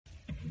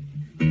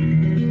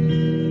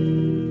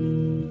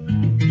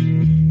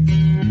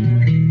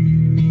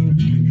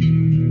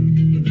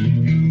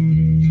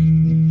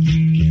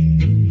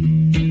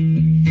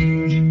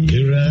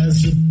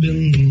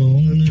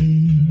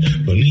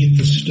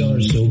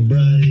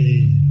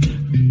bright.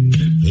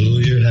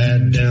 Pull your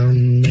hat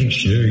down, make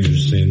sure your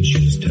cinch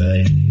is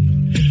tight.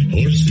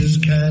 Horse is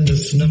kinda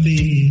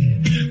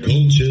snuffy,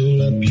 cold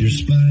chill up your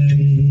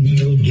spine.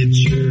 You'll get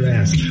your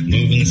ass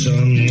moving,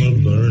 son, we're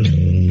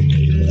burning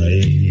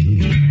daylight.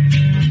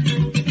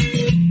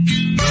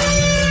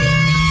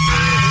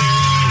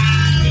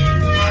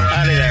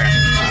 Howdy there,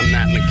 I'm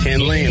Matt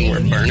McKinley and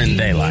we're burning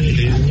daylight.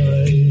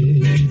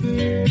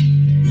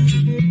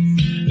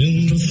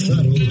 In the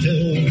saddle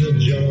till the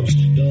job's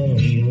done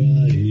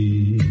right.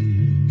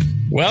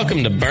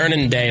 Welcome to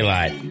Burning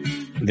Daylight,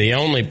 the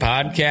only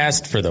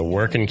podcast for the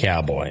working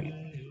cowboy.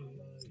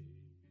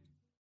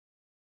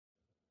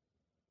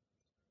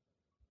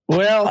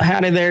 Well,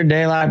 howdy there,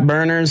 daylight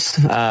burners.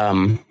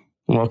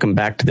 Welcome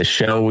back to the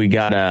show. We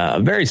got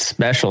a very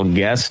special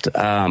guest,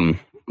 a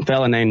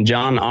fella named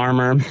Jon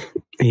Armour.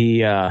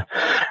 He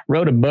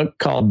wrote a book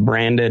called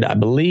Branded. I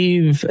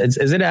believe,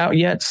 is it out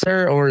yet,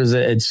 sir, or is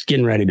it's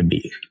getting ready to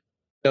be?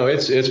 No,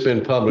 it's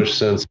been published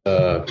since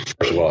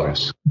 1st of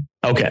August.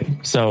 Okay,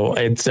 so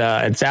it's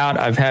out.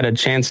 I've had a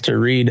chance to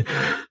read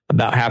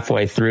about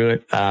halfway through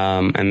it,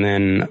 and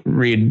then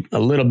read a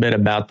little bit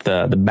about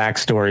the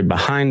backstory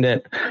behind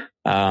it.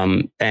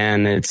 And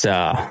it's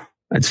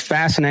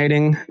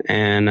fascinating.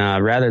 And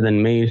rather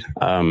than me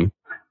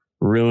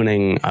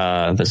ruining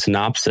the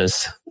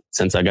synopsis,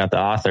 since I got the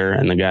author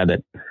and the guy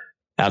that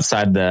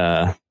outside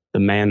the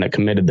man that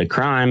committed the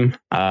crime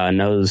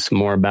knows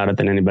more about it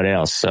than anybody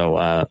else.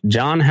 So,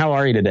 Jon, how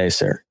are you today,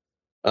 sir?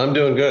 I'm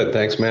doing good.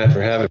 Thanks, Matt,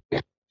 for having me.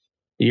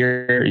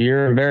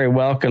 You're very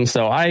welcome.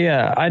 So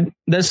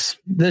this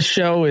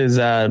show is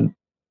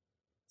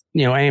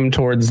aimed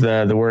towards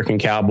the working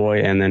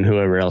cowboy and then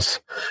whoever else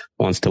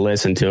wants to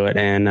listen to it.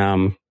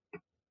 And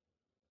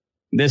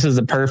this is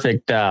the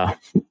perfect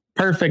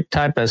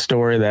type of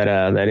story that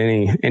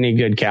any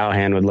good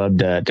cowhand would love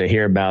to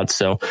hear about.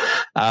 So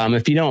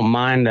if you don't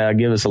mind,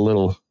 give us a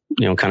little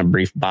kind of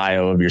brief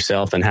bio of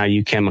yourself and how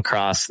you came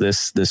across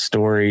this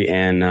story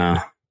and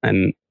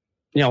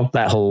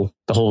the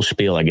whole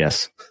spiel, I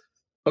guess.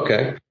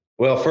 Okay.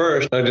 Well,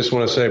 first, I just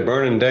want to say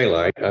Burning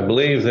Daylight. I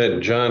believe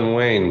that John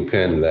Wayne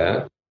penned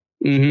that.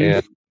 Mm-hmm.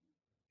 And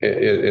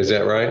is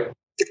that right?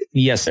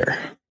 Yes, sir.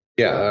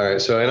 Yeah. All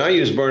right. So, and I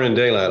use Burning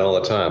Daylight all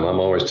the time. I'm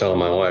always telling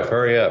my wife,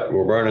 hurry up,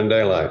 we're burning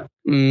daylight.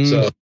 Mm.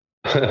 So,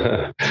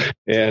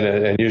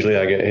 and usually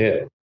I get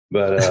hit,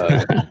 but,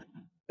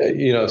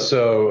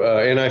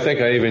 and I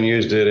think I even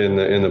used it in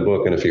the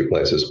book in a few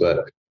places,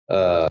 but,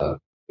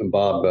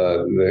 Bob,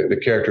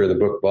 the character of the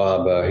book,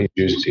 Bob, he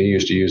used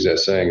to use that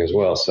saying as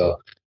well. So,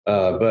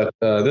 but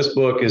this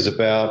book is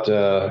about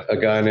a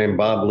guy named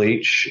Bob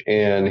Leach,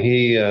 and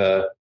he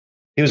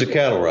was a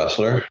cattle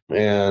rustler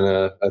and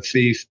a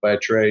thief by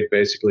trade,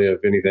 basically,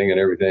 of anything and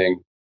everything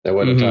that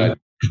wasn't tied.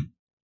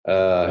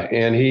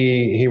 And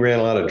he ran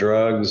a lot of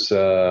drugs,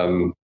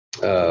 and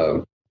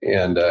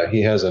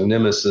he has a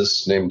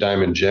nemesis named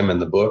Diamond Jim in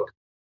the book.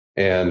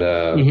 And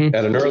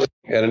at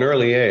an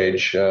early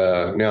age,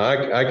 now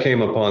I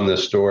came upon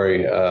this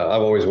story.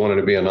 I've always wanted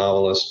to be a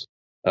novelist,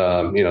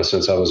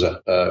 since I was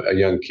a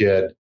young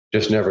kid.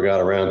 Just never got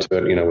around to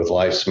it, with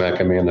life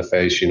smacking me in the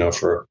face,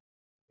 for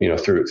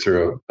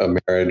through a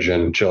marriage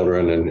and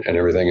children and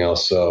everything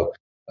else. So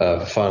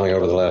finally,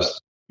 over the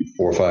last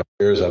 4 or 5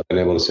 years, I've been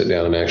able to sit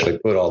down and actually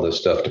put all this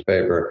stuff to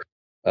paper.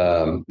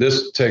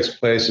 This takes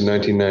place in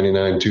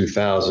 1999,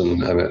 2000,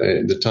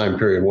 the time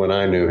period when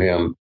I knew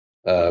him.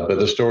 But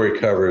the story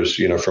covers,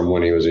 from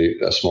when he was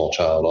a small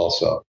child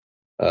also.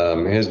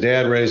 His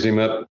dad raised him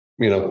up,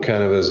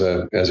 kind of as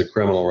a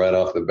criminal right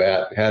off the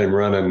bat, had him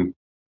running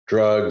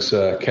drugs,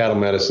 cattle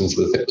medicines,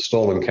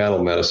 stolen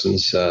cattle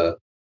medicines,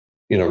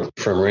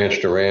 from ranch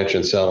to ranch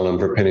and selling them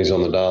for pennies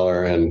on the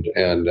dollar. And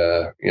then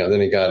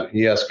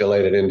he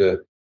escalated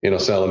into,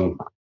 selling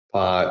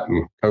pot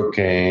and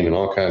cocaine and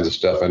all kinds of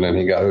stuff. And then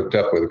he got hooked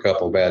up with a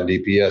couple of bad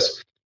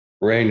DPS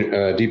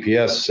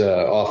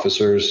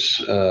officers,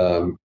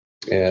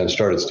 and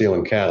started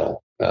stealing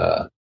cattle.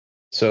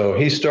 So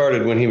he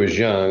started when he was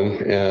young.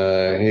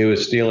 He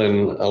was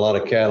stealing a lot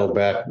of cattle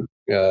back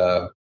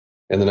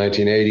in the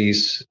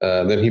 1980s.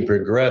 Then he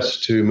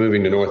progressed to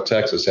moving to North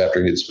Texas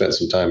after he'd spent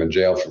some time in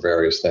jail for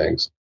various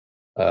things.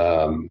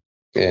 And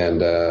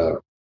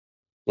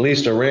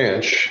leased a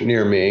ranch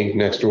near me,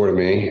 next door to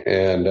me.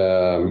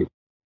 And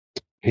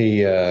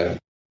he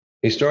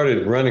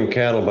started running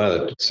cattle by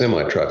the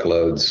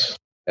semi-truckloads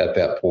at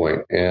that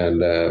point.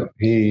 And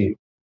he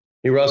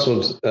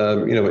rustled,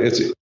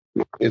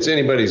 it's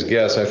anybody's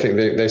guess. I think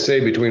they say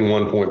between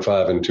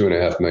 1.5 and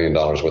 $2.5 million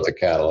worth of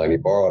cattle, and he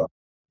borrowed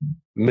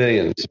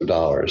millions of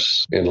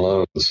dollars in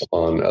loans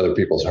on other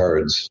people's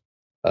herds.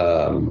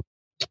 And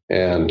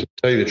to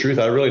tell you the truth,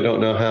 I really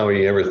don't know how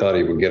he ever thought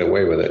he would get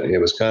away with it. It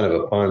was kind of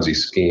a Ponzi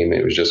scheme.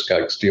 It was just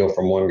like steal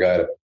from one guy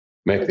to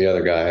make the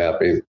other guy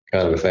happy,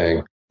 kind of a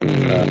thing.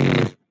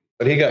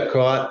 But he got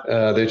caught.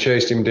 They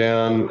chased him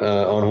down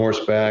on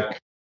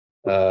horseback,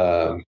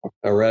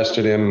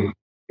 arrested him,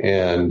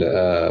 and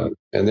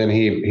then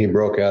he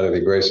broke out of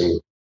the Grayson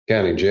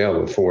County Jail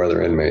with 4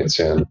 other inmates.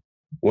 And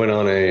went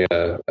on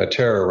a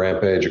terror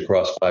rampage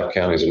across 5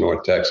 counties in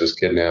North Texas,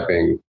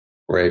 kidnapping,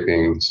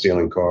 raping,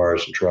 stealing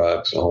cars and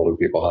trucks, and holding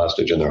people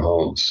hostage in their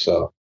homes.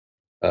 So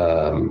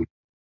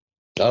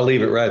I'll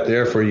leave it right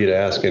there for you to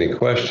ask any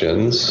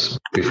questions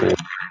before.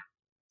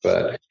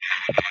 But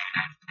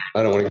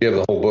I don't want to give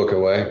the whole book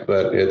away,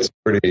 but it's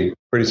pretty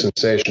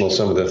sensational.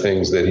 Some of the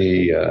things that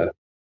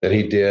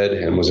he did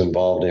and was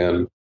involved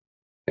in,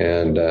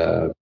 and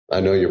I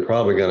know you're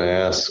probably going to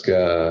ask,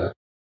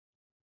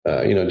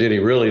 did he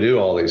really do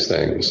all these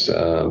things?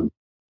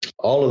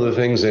 All of the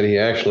things that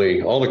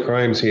all the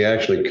crimes he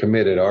actually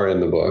committed are in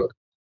the book,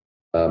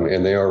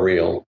 and they are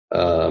real.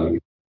 And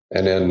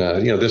then,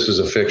 this is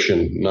a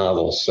fiction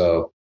novel,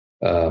 so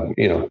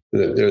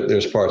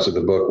there's parts of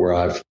the book where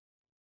I've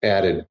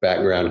added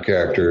background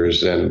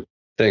characters and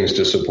things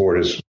to support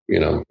his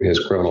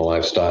criminal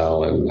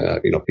lifestyle,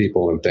 and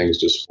people and things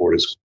to support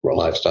his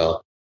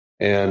lifestyle,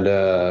 and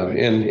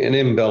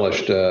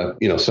embellished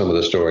some of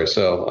the story.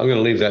 So I'm going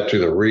to leave that to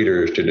the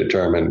readers to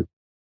determine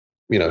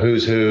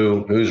who's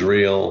who's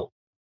real,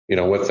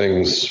 what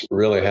things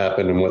really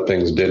happened and what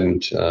things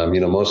didn't.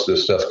 Most of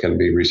this stuff can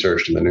be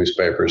researched in the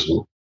newspapers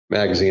and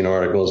magazine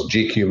articles.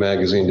 GQ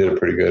magazine did a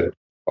pretty good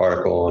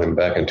article on him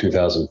back in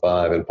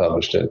 2005 and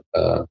published it.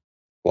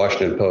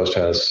 Washington Post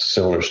has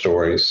similar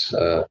stories.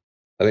 I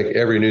think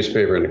every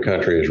newspaper in the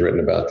country has written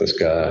about this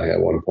guy at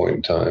one point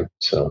in time.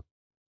 So,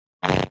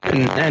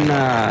 and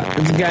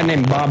it's a guy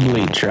named Bob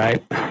Leach,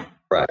 right?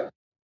 Right.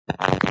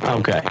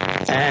 Okay.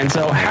 And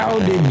so, how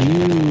did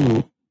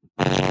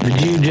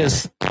you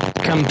just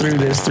come through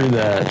this through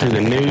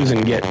the news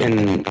and get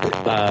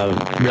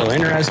real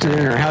interested in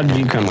it, or how did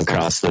you come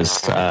across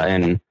this?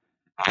 I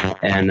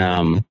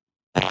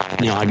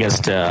guess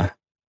to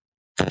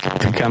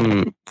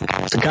come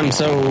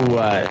so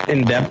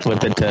in depth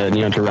with it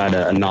to write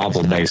a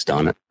novel based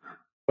on it.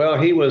 Well,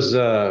 he was,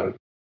 I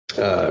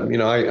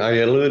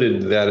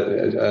alluded that,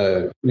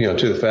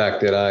 to the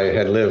fact that I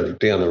had lived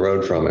down the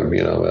road from him,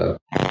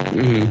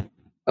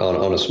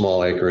 on a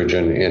small acreage,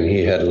 and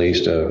he had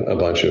leased a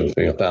bunch of,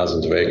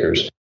 thousands of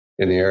acres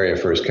in the area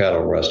for his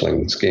cattle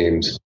rustling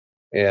schemes.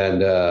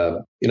 And,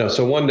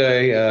 so one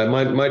day,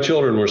 my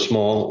children were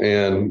small,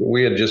 and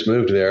we had just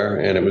moved there,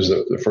 and it was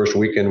the first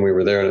weekend we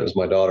were there, and it was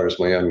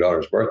my young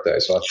daughter's birthday.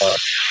 So I thought,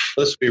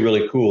 this would be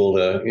really cool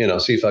to,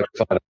 see if I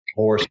could find a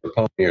horse or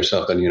pony or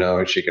something,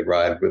 and she could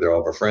ride with all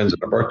of her friends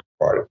at a birthday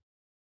party.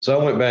 So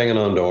I went banging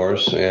on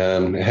doors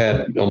and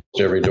had almost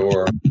every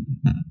door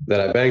that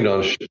I banged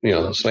on,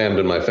 slammed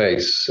in my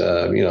face.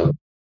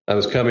 I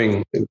was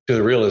coming to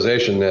the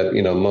realization that,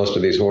 most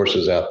of these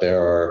horses out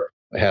there are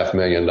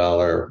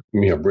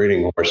 $500,000,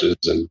 breeding horses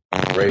and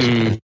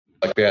racing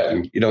like that.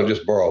 And you don't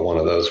just borrow one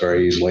of those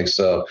very easily.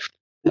 So,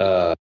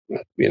 the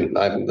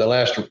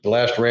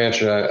last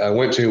ranch I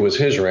went to was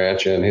his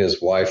ranch, and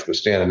his wife was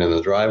standing in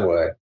the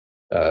driveway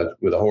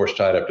with a horse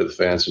tied up to the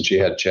fence, and she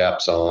had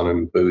chaps on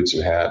and boots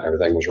and hat and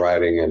everything was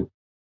riding.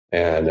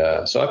 And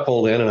so I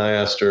pulled in and I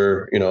asked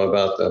her,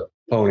 about the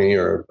pony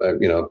or,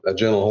 a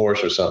gentle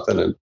horse or something.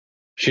 And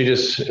she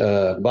just,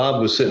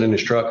 Bob was sitting in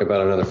his truck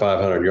about another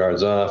 500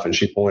 yards off, and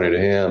she pointed to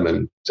him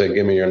and said,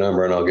 "Give me your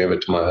number and I'll give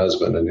it to my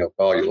husband and he'll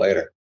call you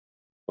later."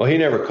 Well, he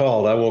never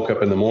called. I woke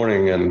up in the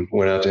morning and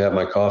went out to have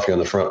my coffee on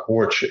the front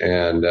porch,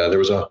 and there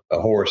was a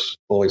horse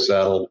fully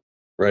saddled,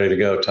 ready to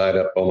go, tied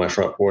up on my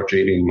front porch,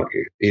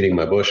 eating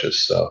my bushes.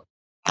 So,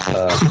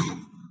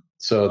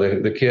 so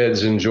the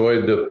kids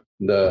enjoyed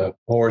the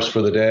horse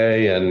for the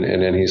day, and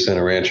then he sent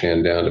a ranch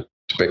hand down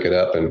to pick it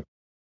up and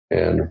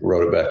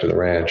rode it back to the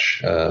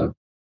ranch.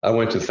 I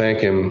went to thank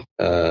him.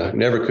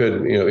 Never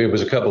could, it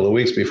was a couple of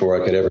weeks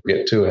before I could ever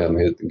get to him.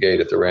 The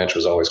gate at the ranch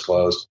was always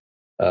closed.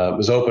 It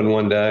was open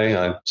one day.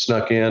 I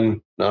snuck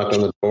in, knocked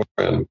on the door,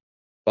 and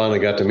finally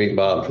got to meet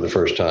Bob for the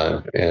first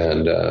time.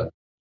 And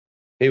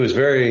he was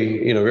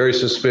very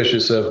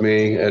suspicious of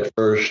me at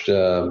first,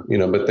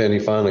 but then he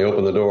finally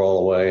opened the door all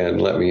the way and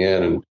let me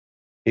in. And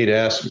he'd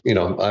asked,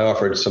 I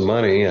offered some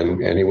money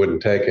and he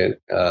wouldn't take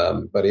it.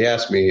 But he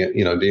asked me,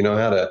 do you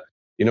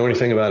know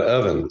anything about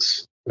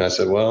ovens? And I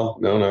said, well,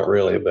 no, not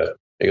really. But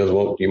he goes,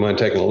 well, do you mind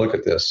taking a look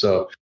at this?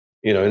 So,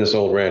 in this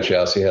old ranch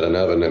house, he had an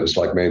oven that was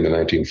like made in the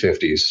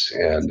 1950s.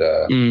 And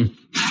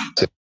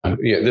said,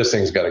 this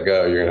thing's got to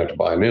go. You're going to have to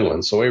buy a new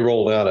one. So he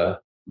rolled out a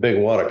big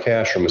wad of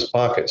cash from his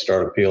pocket,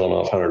 started peeling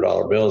off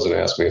 $100 bills, and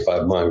asked me if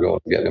I'd mind going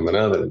and getting him an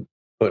oven and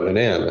putting it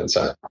in. And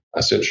so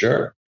I said,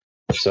 sure.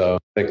 So I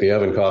think the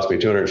oven cost me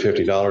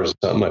 $250 or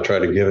something. I tried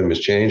to give him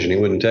his change and he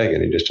wouldn't take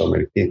it. He just told me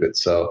to keep it.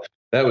 So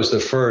that was the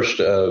first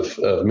of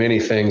many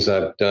things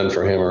I've done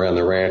for him around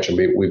the ranch, and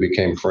we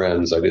became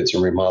friends. I did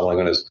some remodeling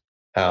on his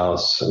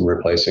house and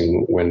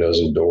replacing windows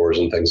and doors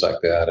and things like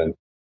that. And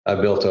I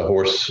built a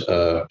horse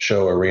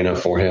show arena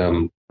for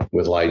him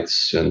with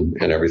lights and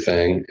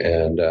everything,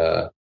 and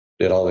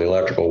did all the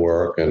electrical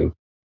work and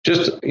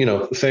just,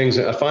 things.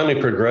 I finally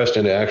progressed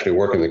into actually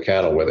working the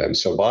cattle with him.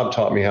 So Bob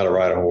taught me how to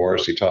ride a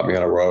horse. He taught me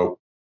how to rope.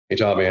 He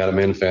taught me how to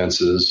mend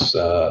fences,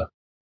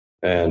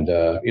 and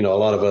a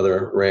lot of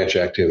other ranch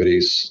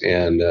activities.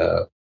 And,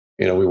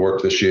 we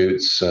worked the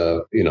chutes,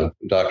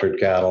 doctored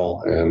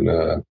cattle,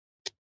 and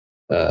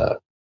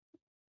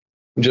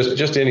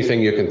just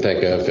anything you can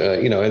think of,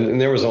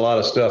 and there was a lot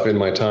of stuff in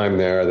my time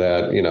there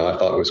that, I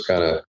thought was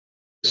kind of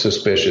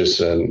suspicious.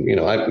 And,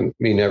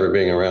 me never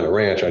being around a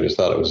ranch, I just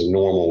thought it was a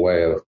normal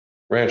way of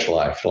ranch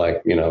life.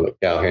 Like, the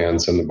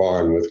cowhands in the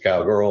barn with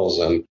cowgirls,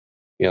 and,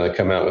 they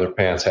come out with their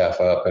pants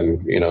half up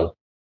and,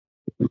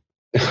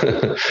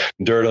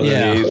 dirt on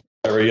their knees.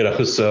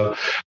 So,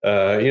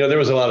 there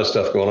was a lot of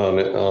stuff going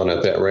on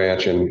at that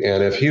ranch. And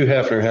if Hugh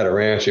Hefner had a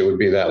ranch, it would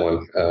be that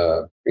one.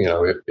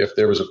 If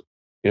there was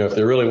if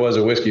there really was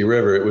a whiskey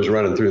river, it was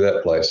running through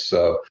that place.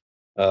 So,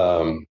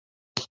 so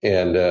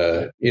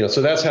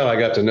that's how I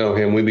got to know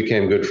him. We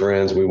became good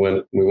friends. We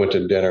went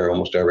to dinner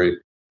almost every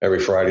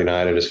Friday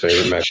night at his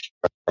favorite Mexican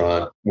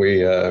restaurant.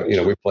 We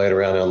played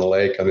around on the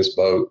lake on this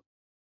boat.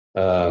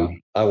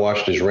 I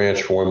watched his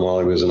ranch for him while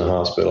he was in the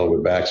hospital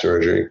with back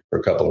surgery for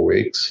a couple of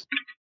weeks.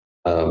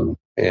 At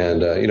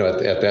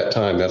that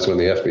time, that's when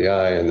the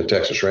FBI and the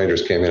Texas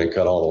Rangers came in and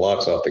cut all the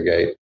locks off the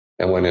gate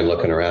and went in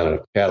looking around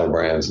at cattle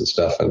brands and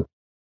stuff.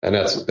 And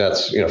that's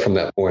from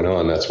that point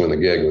on, that's when the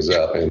gig was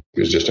up, and it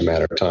was just a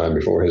matter of time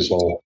before his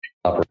whole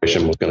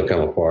operation was going to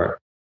come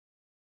apart.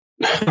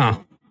 Huh.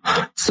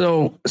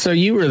 So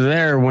you were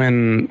there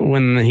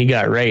when he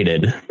got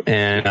raided,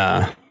 and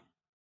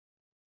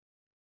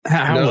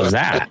how was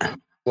that?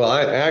 Well,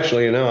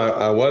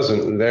 I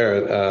wasn't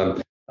there.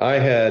 I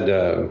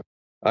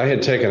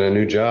had taken a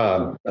new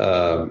job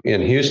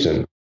in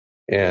Houston.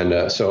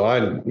 And so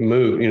I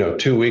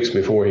moved, 2 weeks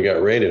before he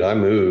got raided, I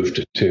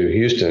moved to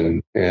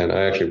Houston, and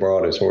I actually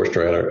brought his horse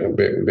trailer, a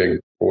big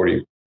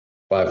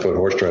 45-foot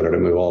horse trailer, to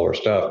move all our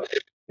stuff.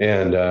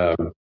 And I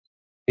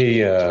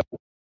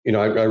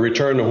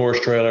returned the horse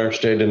trailer,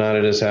 stayed the night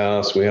at his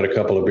house. We had a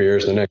couple of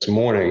beers. The next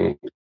morning,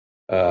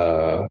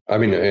 I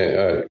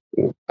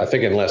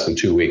think in less than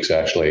 2 weeks,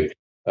 actually,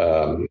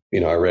 I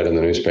read in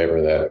the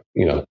newspaper that,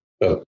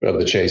 of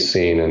the chase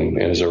scene and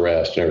his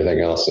arrest and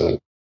everything else.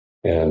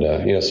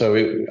 So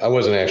I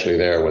wasn't actually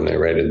there when they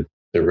raided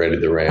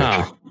the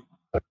ranch.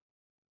 Huh.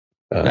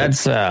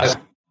 That's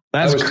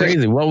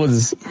crazy. What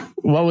was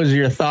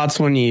your thoughts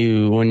when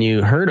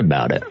you heard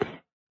about it?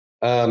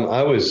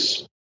 I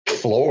was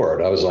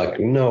floored. I was like,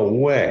 no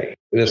way.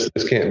 This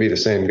can't be the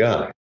same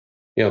guy.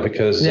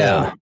 Because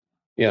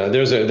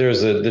there's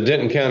the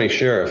Denton County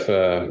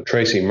Sheriff,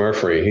 Tracy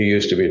Murphy. He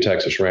used to be a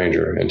Texas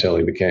Ranger until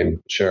he became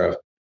sheriff.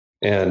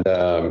 And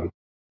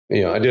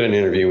I did an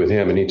interview with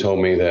him, and he told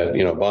me that,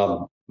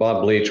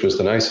 Bob Bleach was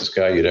the nicest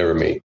guy you'd ever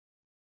meet.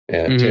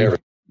 And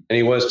and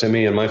he was to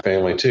me and my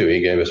family too.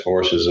 He gave us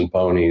horses and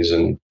ponies,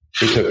 and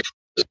he took us,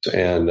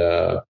 and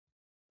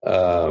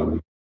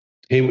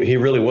he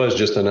really was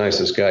just the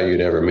nicest guy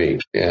you'd ever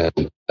meet.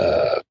 And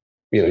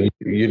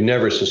you'd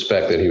never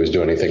suspect that he was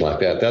doing anything like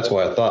that. That's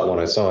why I thought when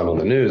I saw him on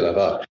the news, I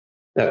thought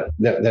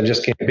that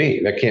just can't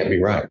be. That can't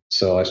be right.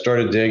 So I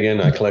started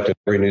digging. I collected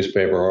every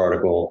newspaper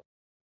article.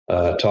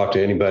 Talked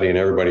to anybody and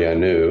everybody I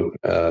knew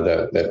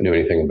that knew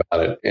anything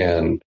about it,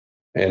 and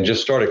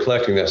just started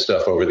collecting that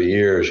stuff over the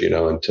years,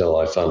 until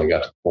I finally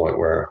got to the point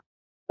where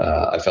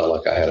I felt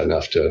like I had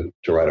enough to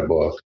write a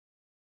book.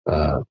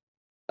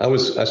 I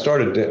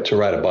started to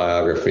write a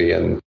biography,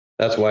 and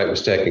that's why it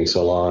was taking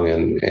so long.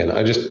 And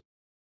I just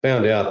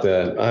found out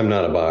that I'm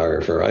not a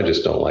biographer. I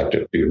just don't like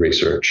to do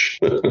research.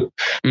 I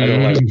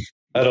don't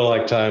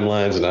like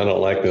timelines, and I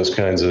don't like those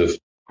kinds of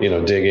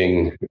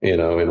digging,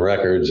 in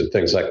records and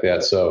things like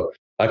that. So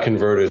I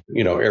converted,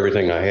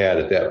 everything I had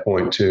at that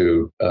point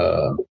to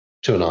a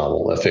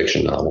novel, a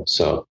fiction novel.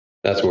 So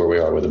that's where we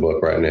are with the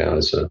book right now.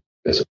 It's a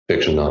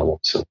fiction novel.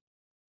 So.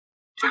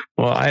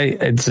 Well,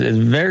 it's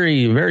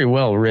very, very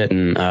well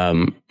written.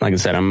 Like I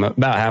said, I'm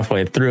about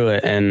halfway through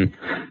it, and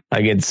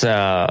like it's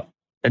an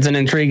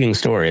intriguing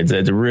story. It's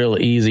a real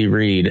easy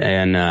read,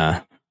 and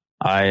I'm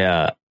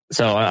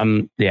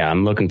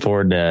looking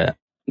forward to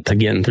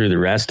getting through the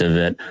rest of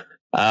it.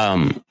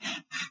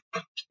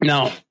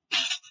 Now,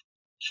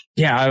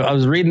 I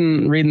was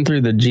reading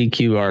through the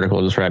GQ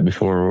articles right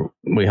before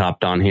we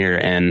hopped on here,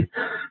 and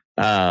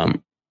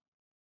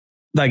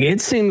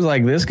it seems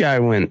like this guy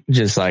went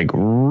just like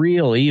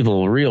real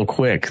evil real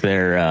quick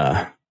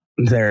there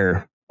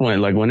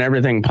when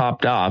everything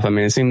popped off. I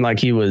mean, it seemed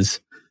like it was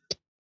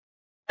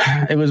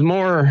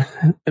more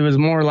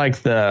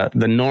like the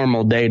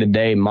normal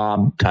day-to-day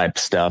mob type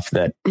stuff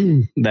that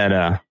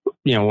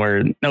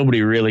where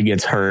nobody really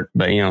gets hurt,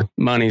 but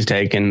money's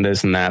taken,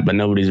 this and that, but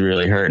nobody's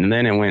really hurt. And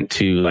then it went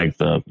to like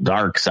the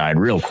dark side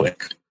real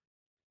quick.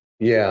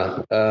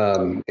 Yeah.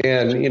 And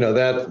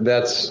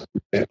that's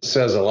it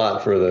says a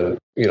lot for about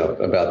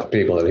the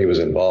people that he was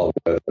involved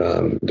with.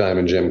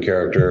 Diamond Jim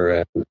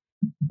character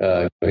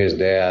and his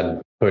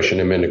dad pushing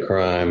him into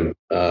crime.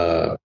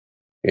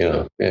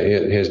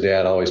 His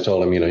dad always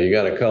told him, you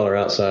got to color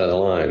outside of the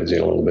lines, a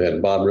little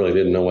bit. Bob really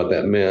didn't know what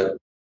that meant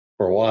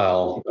for a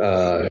while.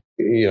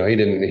 He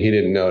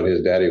didn't know what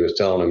his daddy was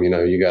telling him,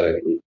 you got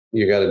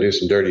to do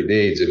some dirty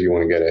deeds if you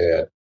want to get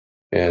ahead.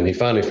 And he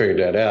finally figured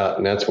that out,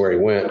 and that's where he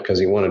went, because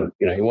he wanted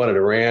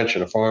a ranch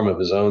and a farm of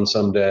his own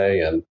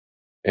someday. And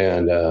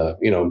And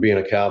being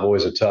a cowboy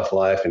is a tough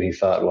life, and he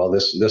thought, well,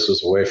 this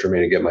was a way for me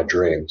to get my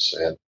dreams.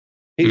 And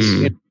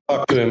he's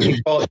talked to him.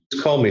 He's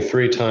called me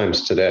 3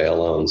 times today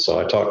alone, so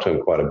I talked to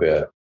him quite a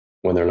bit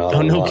when they're not.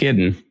 Oh, no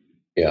kidding.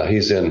 Yeah,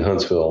 he's in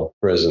Huntsville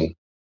prison,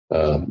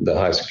 the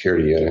high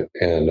security unit,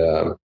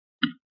 and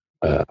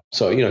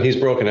so he's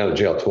broken out of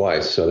jail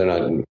twice. So they're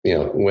not,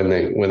 when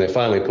they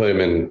finally put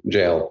him in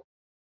jail,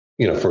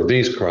 for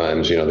these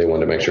crimes, they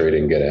wanted to make sure he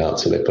didn't get out,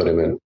 so they put him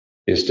in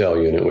the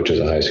Estelle unit, which is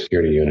a high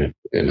security unit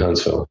in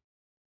Huntsville,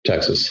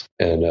 Texas.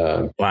 And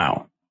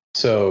wow.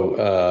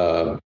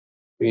 So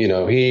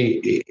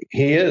he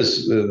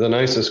is the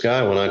nicest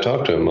guy when I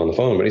talk to him on the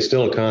phone, but he's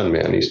still a con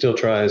man. He still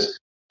tries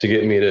to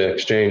get me to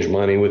exchange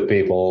money with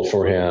people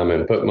for him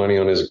and put money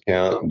on his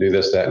account and do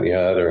this, that, and the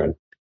other. And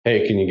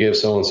hey, can you give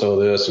so and so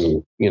this?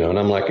 And and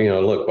I'm like,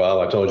 look,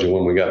 Bob, I told you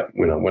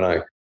when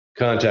I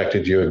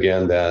contacted you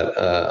again that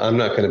I'm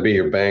not going to be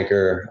your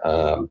banker.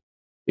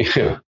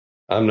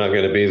 I'm not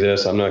going to be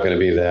this. I'm not going to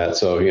be that.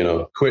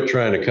 So quit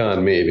trying to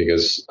con me,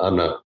 because I'm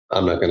not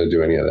going to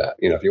do any of that.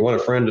 If you want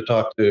a friend to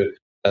talk to,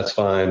 that's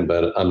fine,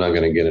 but I'm not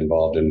going to get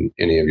involved in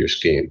any of your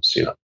schemes.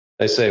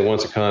 They say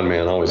once a con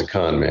man, always a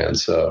con man.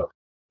 So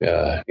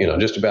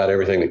just about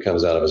everything that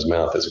comes out of his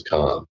mouth is a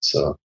con.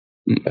 So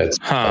it's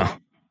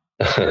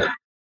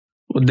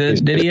Well,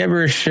 did he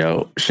ever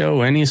show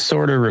any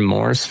sort of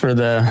remorse for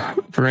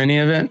any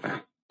of it?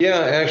 Yeah,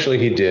 actually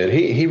he did.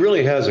 He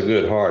really has a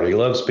good heart. He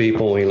loves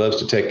people. He loves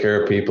to take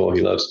care of people.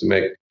 He loves to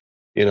make,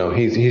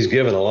 he's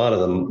given a lot of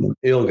the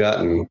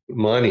ill-gotten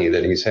money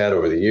that he's had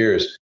over the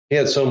years. He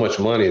had so much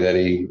money that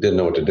he didn't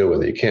know what to do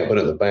with it. You can't put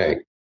it in the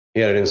bank. He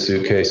had it in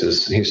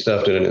suitcases. He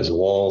stuffed it in his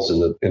walls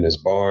in his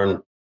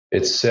barn.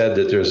 It's said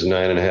that there's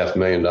 $9.5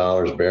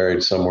 million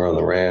buried somewhere on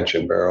the ranch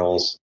in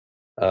barrels.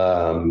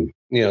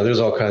 There's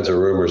all kinds of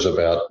rumors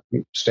about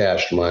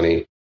stashed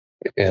money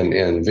and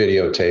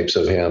videotapes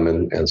of him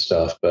and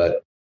stuff.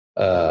 But,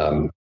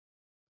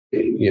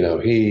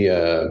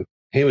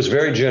 he was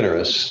very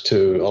generous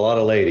to a lot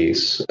of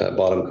ladies,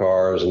 bought them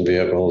cars and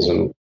vehicles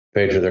and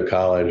paid for their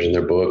college and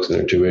their books and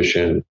their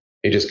tuition.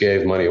 He just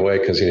gave money away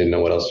because he didn't know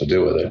what else to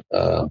do with it.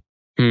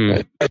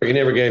 He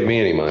never gave me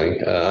any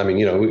money.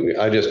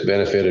 I just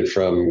benefited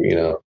from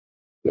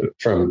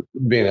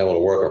being able to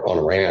work on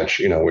a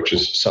ranch, which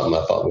is something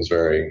I thought was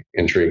very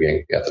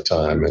intriguing at the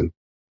time.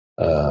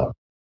 The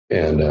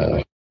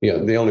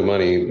only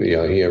money,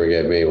 he ever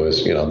gave me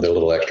was, the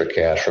little extra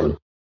cash from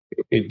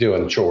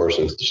doing chores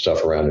and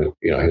stuff around,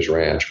 his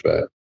ranch.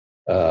 But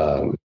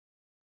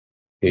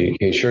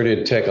he sure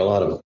did take a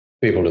lot of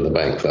people to the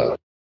bank, though.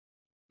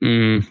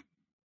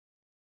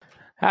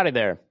 Howdy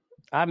there.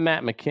 I'm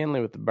Matt McKinley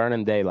with the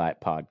Burning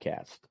Daylight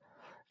podcast.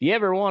 If you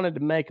ever wanted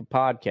to make a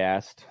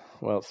podcast,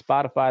 well,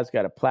 Spotify's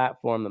got a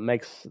platform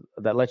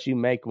that lets you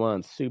make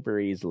one super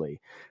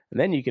easily. And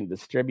then you can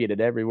distribute it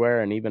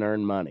everywhere and even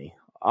earn money.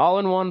 All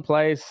in one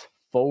place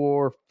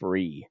for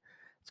free.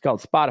 It's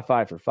called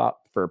Spotify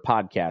for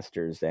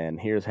podcasters, and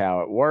here's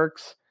how it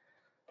works.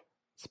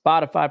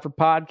 Spotify for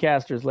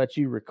podcasters lets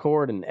you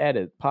record and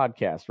edit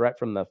podcasts right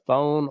from the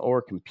phone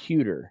or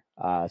computer.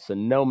 So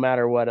no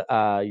matter what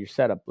your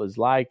setup is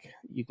like,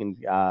 you can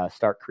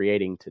start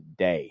creating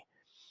today.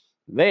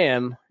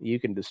 Then you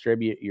can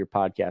distribute your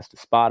podcast to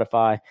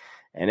Spotify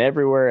and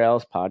everywhere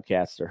else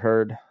podcasts are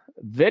heard.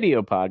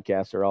 Video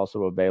podcasts are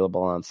also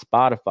available on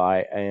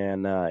Spotify.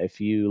 And if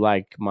you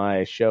like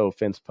my show,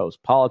 Fence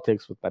Post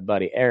Politics, with my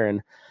buddy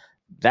Aaron,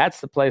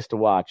 that's the place to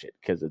watch it,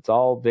 because it's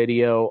all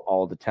video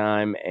all the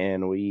time.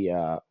 And we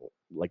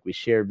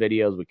share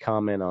videos, we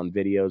comment on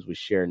videos, we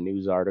share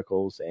news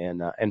articles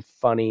and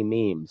funny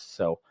memes.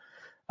 So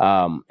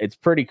it's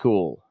pretty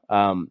cool.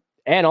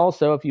 And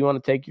also, if you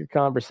want to take your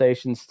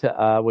conversations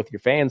with your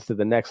fans to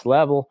the next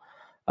level,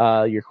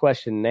 your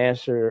question and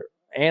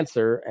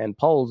answer and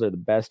polls are the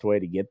best way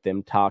to get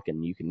them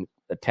talking. You can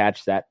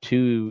attach that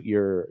to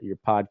your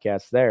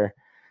podcast there,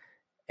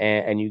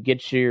 and you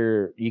get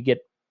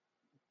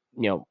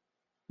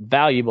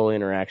valuable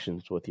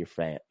interactions with your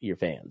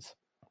fans.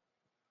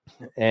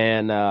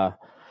 And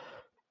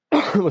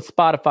with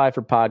Spotify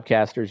for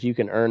podcasters, you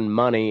can earn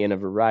money in a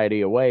variety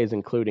of ways,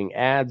 including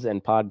ads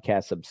and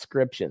podcast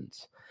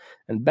subscriptions.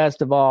 And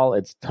best of all,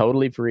 it's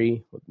totally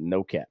free with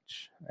no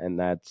catch. And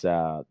that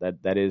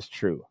is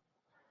true.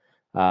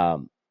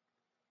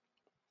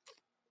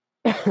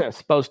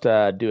 Supposed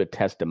to do a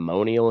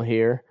testimonial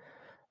here.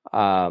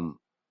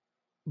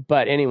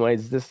 But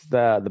anyways, this is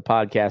the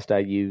podcast I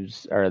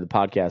use, or the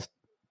podcast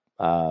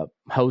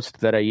host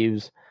that I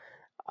use.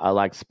 I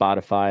like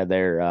Spotify.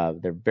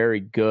 They're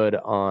very good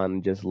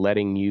on just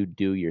letting you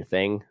do your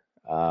thing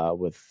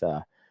with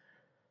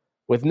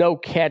no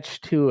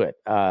catch to it.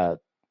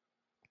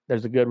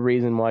 There's a good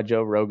reason why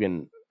Joe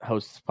Rogan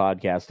hosts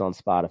podcasts on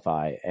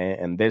Spotify,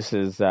 and this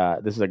is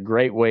a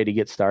great way to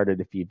get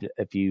started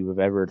if you've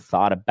ever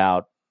thought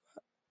about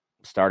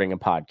starting a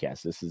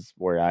podcast. This is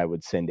where I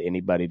would send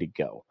anybody to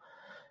go.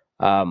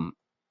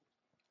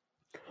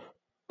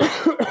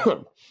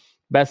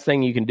 best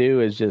thing you can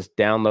do is just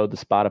download the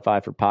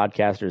Spotify for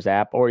Podcasters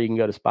app, or you can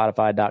go to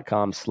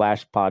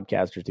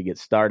spotify.com/podcasters to get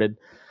started.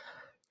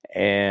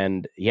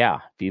 And yeah,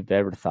 if you've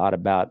ever thought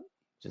about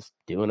just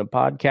doing a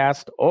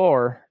podcast,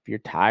 or if you're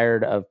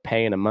tired of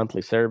paying a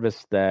monthly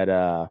service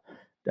that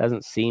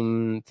doesn't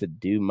seem to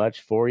do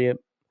much for you,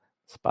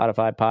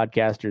 Spotify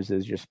Podcasters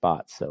is your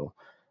spot. So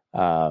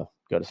go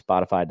to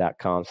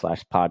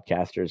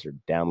spotify.com/podcasters or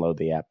download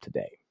the app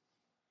today.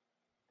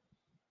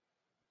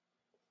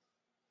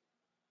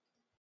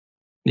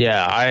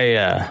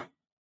 Yeah,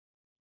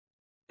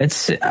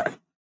 it's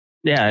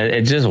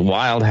just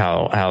wild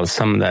how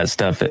some of that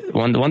stuff,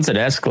 once it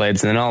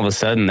escalates, and then all of a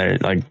sudden they're,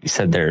 like you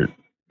said,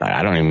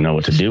 I don't even know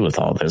what to do with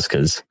all this,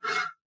 because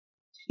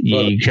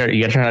you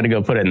try to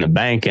go put it in the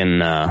bank,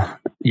 and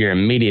you're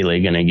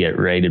immediately going to get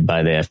raided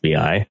by the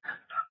FBI.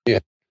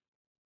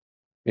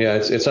 Yeah,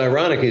 it's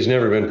ironic he's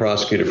never been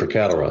prosecuted for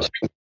cattle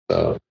rustling.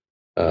 So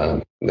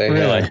they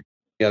had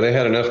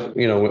enough.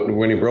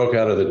 When he broke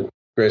out of the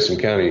Grayson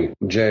County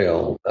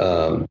jail,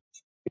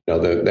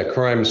 that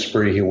crime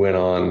spree he went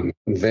on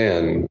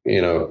then,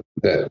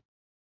 that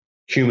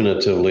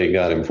cumulatively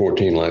got him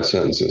 14 life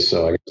sentences.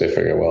 So I guess they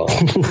figured, well,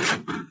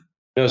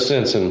 no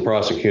sense in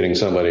prosecuting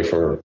somebody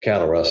for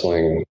cattle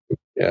rustling,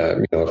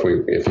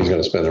 if he's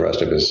going to spend the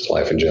rest of his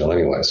life in jail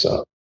anyway.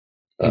 So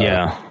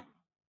yeah.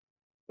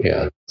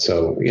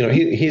 So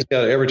he's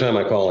got, every time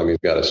I call him, he's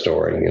got a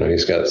story.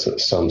 He's got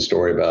some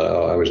story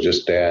about, I was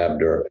just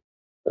stabbed, or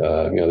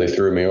they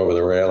threw me over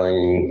the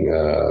railing.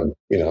 I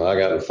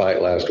got in a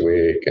fight last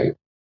week, and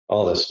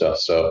all this stuff.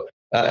 So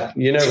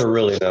you never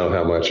really know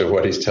how much of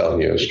what he's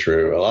telling you is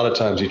true. A lot of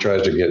times he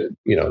tries to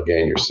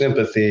gain your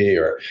sympathy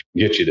or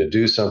get you to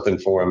do something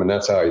for him. And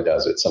that's how he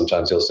does it.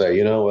 Sometimes he'll say,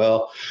 I'm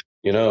not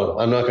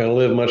going to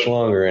live much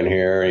longer in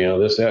here,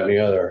 this, that, and the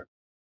other,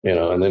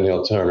 and then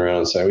he'll turn around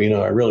and say,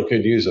 I really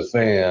could use a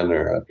fan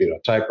or a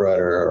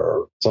typewriter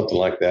or something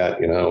like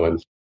that,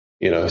 and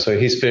so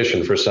he's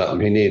fishing for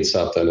something. He needs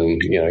something, and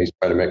he's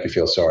trying to make you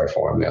feel sorry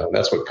for him. Now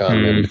that's what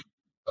con men.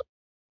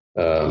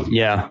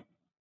 Yeah.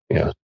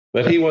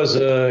 But he was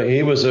a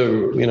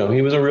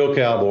real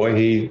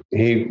cowboy.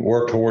 He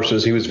worked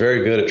horses. He was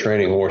very good at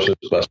training horses,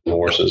 busting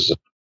horses.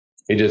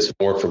 He did some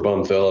work for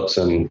Bum Phillips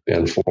and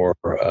for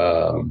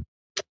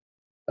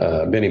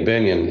Benny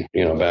Binion,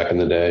 back in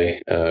the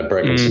day,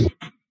 breaking some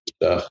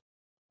stuff.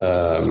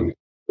 I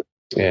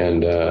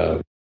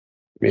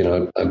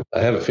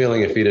have a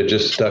feeling if he'd have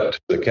just stuck to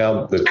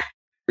the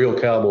real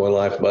cowboy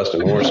life,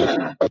 busting horses,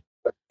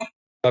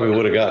 probably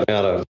would have gotten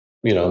out of,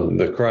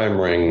 the crime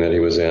ring that he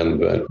was in.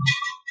 But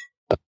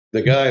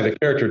the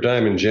character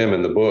Diamond Jim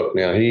in the book,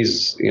 now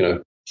he's,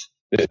 the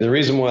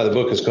reason why the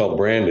book is called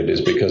Branded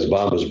is because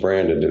Bob was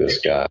branded to this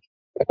guy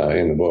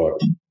in the book.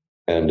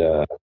 And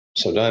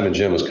so Diamond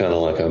Jim was kind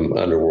of like an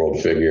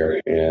underworld figure.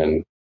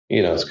 And,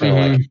 it's kind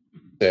of like,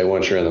 say,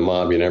 once you're in the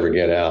mob, you never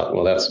get out.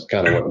 Well, that's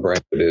kind of what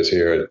Branded is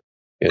here.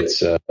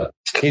 It's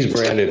he's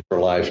branded for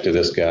life to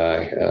this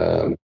guy,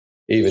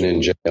 even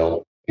in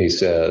jail, he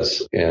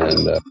says.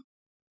 And that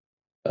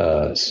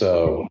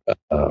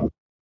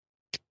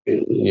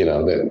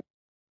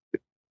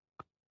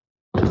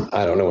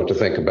I don't know what to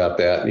think about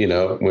that.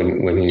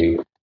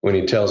 When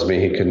he tells me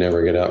he could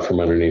never get out from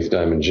underneath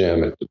Diamond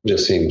Jim, it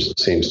just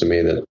seems to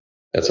me that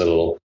that's a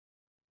little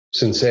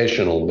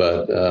sensational.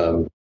 But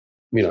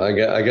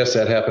I guess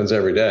that happens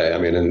every day. I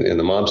mean, in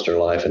the mobster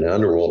life and the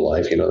underworld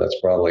life,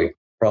 that's probably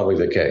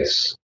the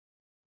case.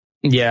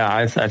 Yeah,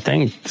 I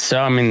think so.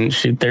 I mean,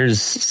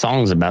 there's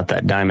songs about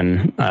that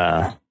Diamond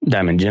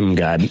Jim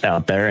guy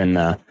out there, and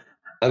I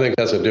think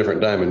that's a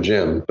different Diamond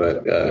Jim.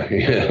 But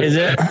yeah. Is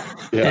it?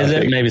 Yeah, is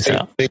it? Maybe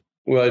so.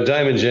 Well,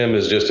 Diamond Jim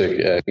is just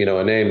a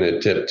name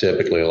that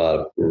typically a lot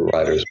of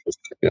writers,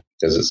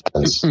 because it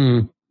sounds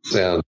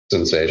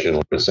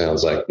sensational. It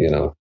sounds like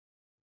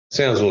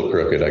sounds a little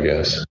crooked, I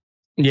guess.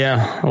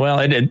 Yeah, well,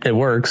 it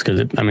works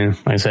because like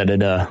I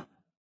said,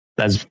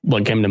 that's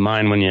what came to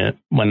mind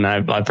when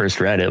I first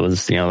read it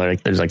was,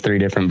 there's like 3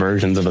 different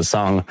versions of a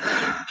song.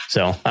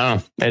 So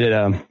I don't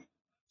know.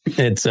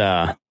 It's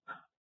a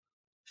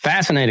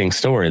fascinating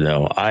story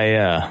though.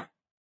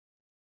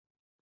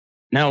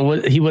 Now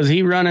was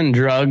he running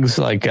drugs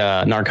like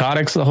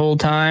narcotics the whole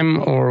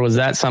time, or was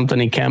that something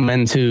he came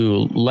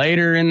into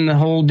later in the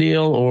whole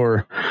deal,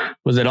 or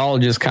was it all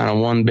just kind of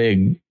one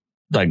big,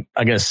 like,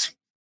 I guess,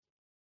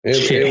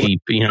 shit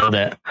heap,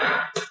 that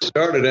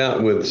started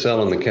out with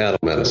selling the cattle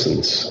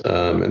medicines,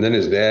 and then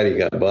his daddy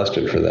got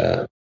busted for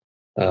that,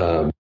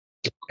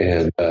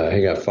 and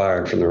he got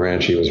fired from the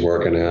ranch he was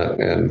working at,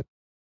 and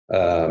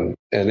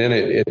then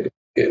it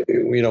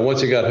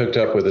once he got hooked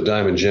up with the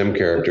Diamond Jim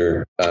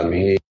character,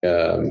 it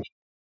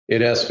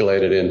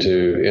escalated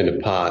into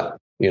pot,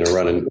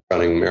 running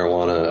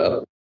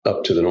marijuana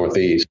up to the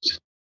northeast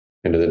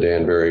into the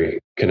Danbury,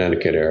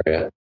 Connecticut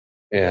area,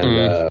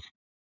 and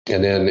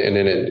then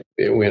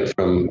it went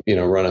from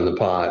running the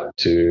pot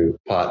to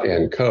pot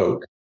and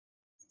coke.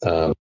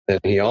 And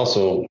he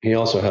also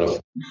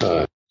had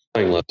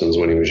flying lessons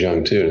when he was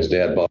young too. And his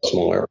dad bought a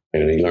small airplane,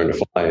 and he learned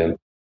to fly in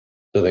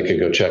so they could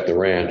go check the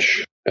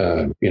ranch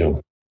on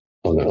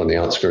the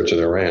outskirts of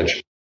their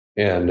ranch.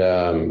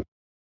 And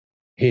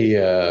he,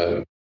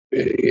 in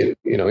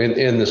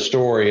the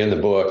story, in the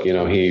book,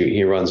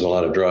 he runs a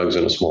lot of drugs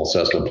in a small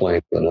Cessna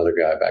plane with another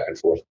guy back and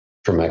forth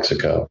from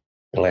Mexico,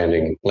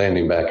 landing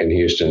back in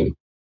Houston,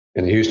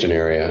 in the Houston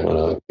area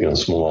on a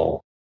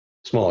small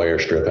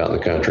airstrip out in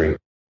the country.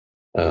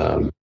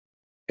 And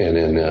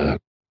then,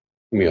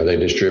 they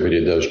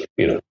distributed those,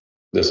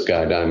 this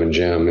guy, Diamond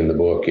Jim, in the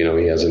book, he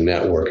has a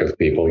network of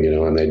people,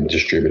 and they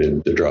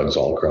distributed the drugs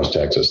all across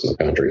Texas and the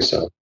country.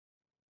 So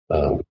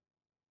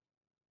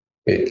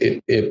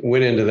it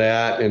went into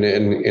that, and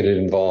it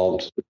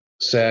involved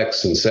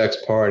sex and sex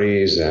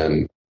parties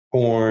and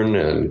porn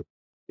and,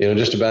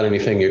 just about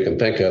anything you can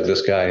think of.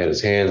 This guy had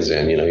his hands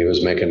in. He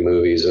was making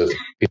movies of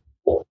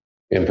people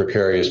in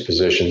precarious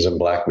positions and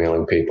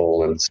blackmailing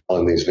people and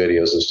selling these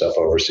videos and stuff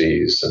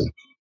overseas. And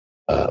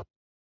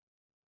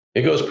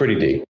it goes pretty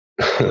deep.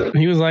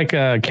 He was like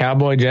a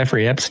cowboy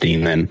Jeffrey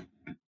Epstein then.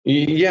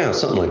 Yeah,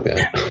 something like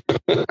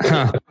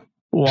that.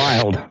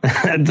 Wild.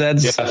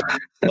 That's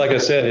like I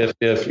said,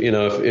 if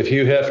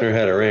Hugh Hefner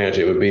had a ranch,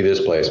 it would be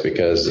this place,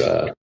 because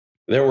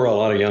there were a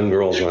lot of young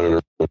girls running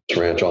around this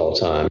ranch all the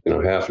time,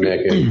 half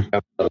naked,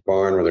 out of the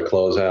barn with their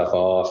clothes half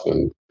off,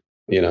 and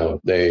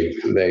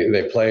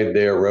they played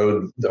there,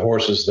 rode the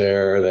horses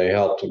there, they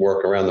helped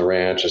work around the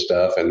ranch and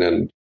stuff, and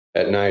then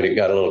at night it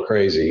got a little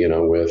crazy,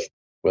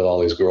 with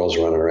all these girls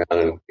running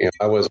around. And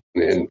I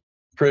wasn't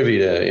privy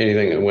to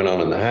anything that went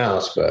on in the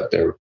house, but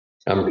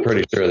I'm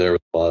pretty sure there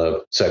was a lot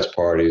of sex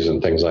parties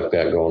and things like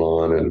that going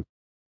on. And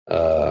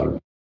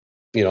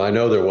I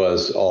know there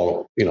was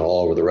all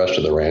over the rest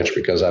of the ranch,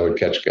 because I would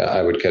catch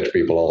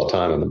people all the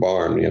time in the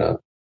barn.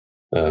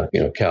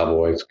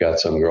 Cowboys got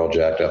some girl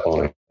jacked up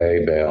on a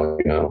hay bale,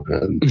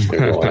 and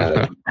they're going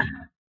at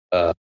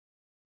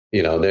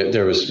it.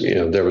 There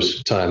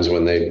was times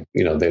when they'd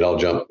all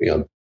jump,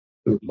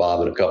 Bob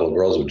and a couple of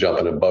girls would jump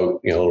in a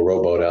boat, a little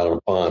rowboat out on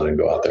a pond, and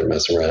go out there and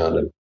mess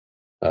around.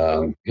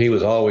 And he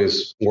was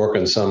always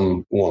working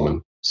some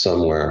woman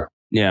somewhere.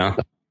 Yeah.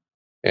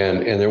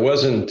 And there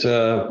wasn't,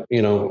 there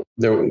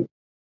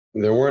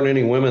weren't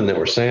any women that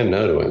were saying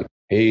no to him.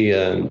 He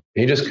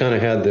just kind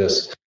of had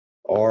this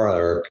aura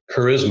or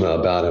charisma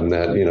about him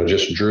that,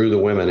 just drew the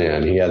women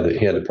in. He had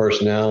the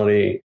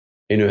personality.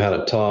 He knew how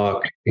to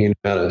talk. He knew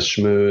how to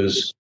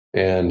schmooze.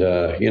 And,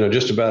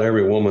 just about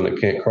every woman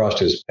that crossed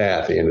his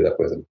path, he ended up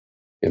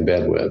in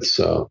bed with.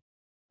 So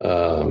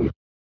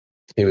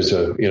he was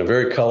a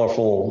very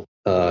colorful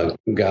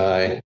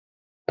guy,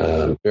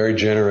 very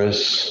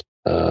generous,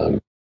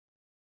 and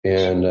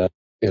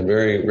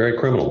very, very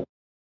criminal at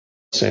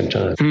the same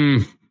time.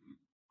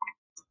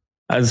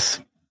 I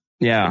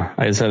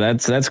said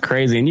that's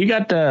crazy. And you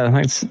got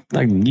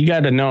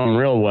to know him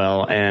real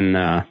well,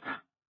 and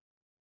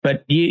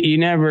but you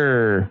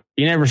never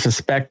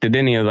suspected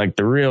any of like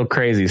the real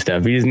crazy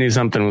stuff. You just knew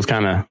something was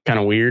kind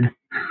of weird.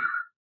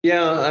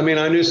 Yeah, I mean,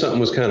 I knew something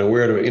was kind of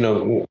weird.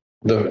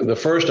 The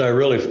first I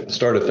really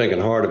started thinking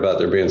hard about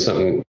there being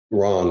something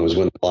wrong was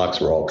when the locks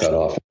were all cut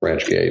off at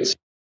ranch gates,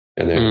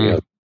 and then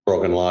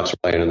broken locks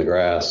were laying in the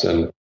grass,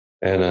 and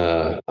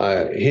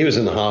he was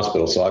in the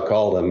hospital, so I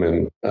called him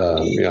and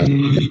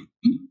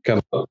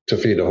come up to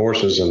feed the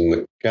horses and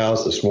the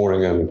cows this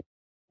morning, and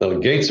the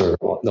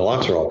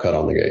locks are all cut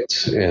on the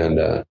gates. And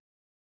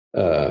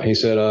he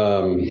said,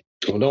 well,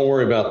 don't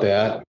worry about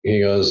that. He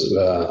goes,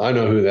 I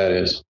know who that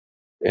is.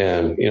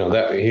 And,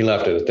 that he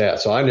left it at that.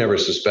 So I never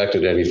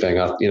suspected anything.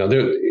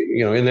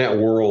 In that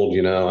world,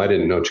 I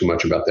didn't know too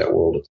much about that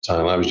world at the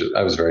time. I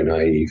was very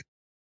naive.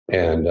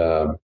 And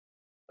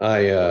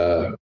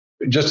I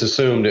just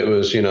assumed it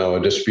was, a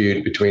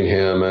dispute between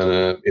him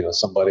and,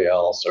 somebody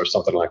else or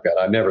something like that.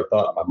 I never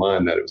thought in my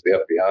mind that it was the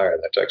FBI or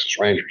the Texas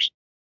Rangers,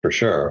 for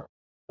sure.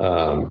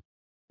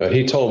 But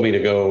he told me to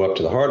go up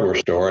to the hardware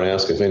store and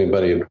ask if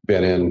anybody had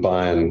been in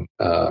buying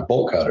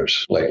bolt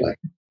cutters lately.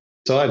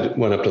 So I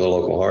went up to the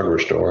local hardware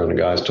store, and the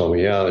guys told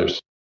me, yeah, there's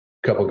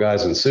a couple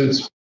guys in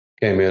suits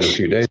came in a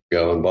few days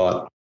ago and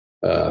bought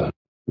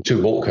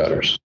 2 bolt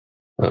cutters.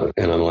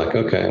 And I'm like,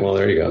 okay, well,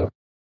 there you go.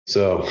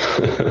 So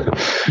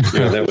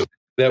that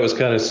was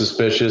kind of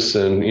suspicious.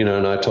 And,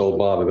 and I told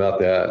Bob about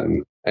that.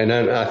 And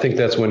then I think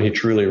that's when he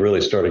truly,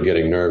 really started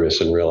getting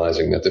nervous and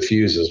realizing that the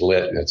fuse is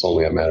lit and it's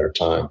only a matter of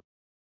time.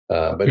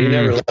 But he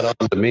never let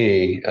on to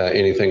me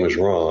anything was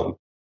wrong.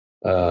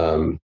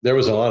 There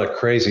was a lot of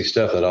crazy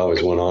stuff that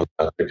always went on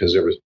because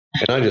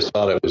and I just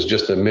thought it was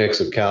just a mix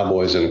of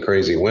cowboys and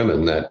crazy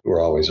women that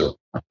were always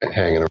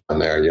hanging around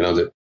there,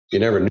 that you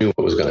never knew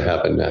what was going to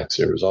happen next.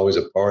 There was always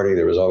a party.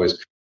 There was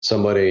always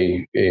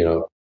somebody,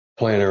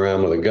 playing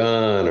around with a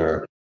gun,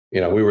 or,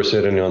 we were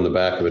sitting on the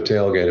back of a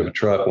tailgate of a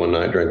truck one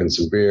night drinking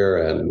some beer,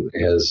 and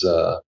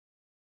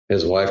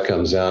his wife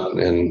comes out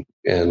and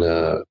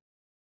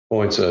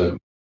points a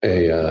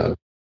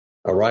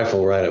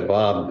rifle right at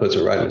Bob, puts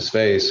it right in his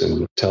face,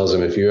 and tells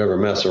him, if you ever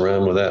mess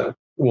around with that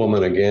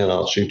woman again,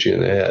 I'll shoot you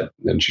in the head.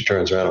 And she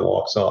turns around and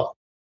walks off.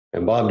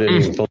 And Bob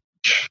didn't even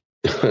flinch.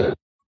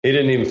 he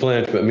didn't even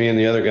flinch, but me and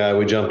the other guy,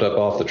 we jumped up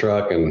off the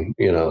truck and,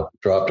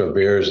 dropped our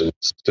beers and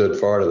stood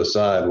far to the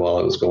side while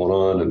it was going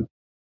on. And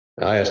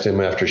I asked him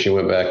after she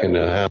went back in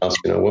the house,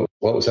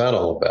 what was that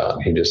all about?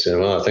 And he just said,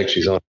 well, I think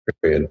she's on a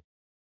period.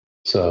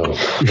 So,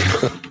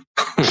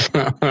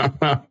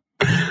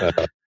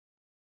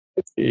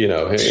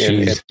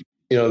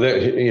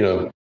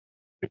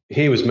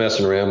 he was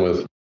messing around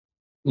with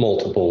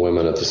multiple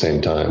women at the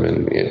same time.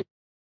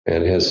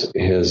 And his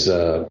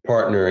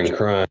partner in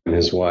crime,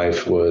 his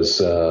wife,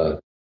 was, I'm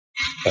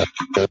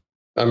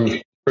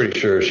pretty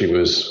sure she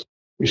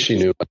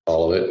knew about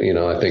all of it.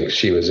 I think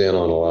she was in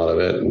on a lot of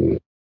it. And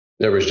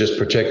there was just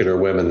particular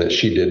women that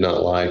she did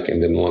not like and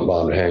didn't want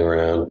Bob to hang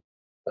around.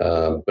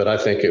 But I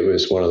think it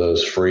was one of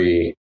those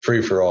free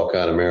for all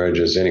kind of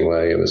marriages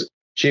anyway.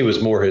 She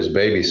was more his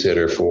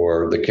babysitter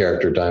for the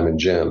character Diamond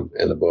Jim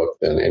in the book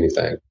than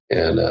anything.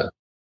 And,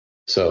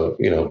 so,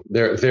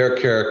 their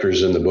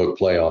characters in the book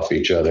play off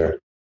each other.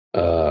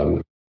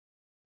 So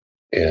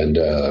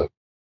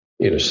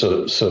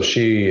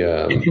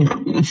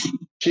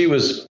she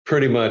was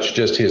pretty much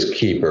just his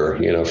keeper,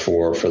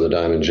 for the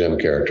Diamond Jim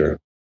character.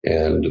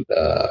 And, and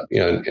I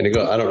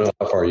don't know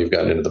how far you've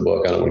gotten into the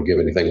book. I don't want to give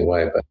anything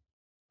away,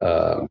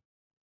 but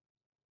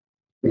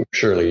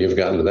surely you've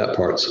gotten to that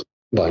part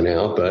by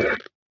now,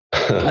 but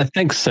I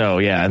think so.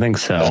 Yeah, I think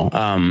so.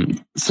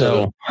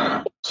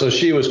 So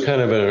she was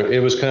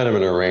it was kind of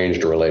an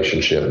arranged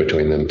relationship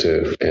between them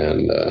two.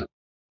 And,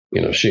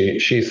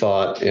 she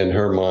thought in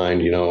her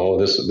mind,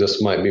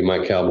 this might be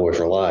my cowboy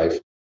for life,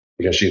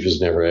 because she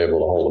was never able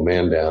to hold a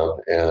man down.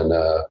 And,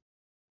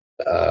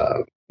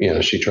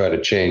 she tried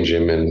to change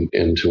him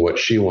into what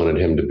she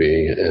wanted him to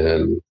be.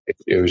 And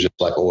it was just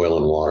like oil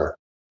and water.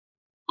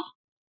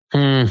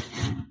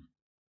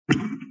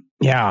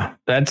 Yeah,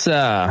 that's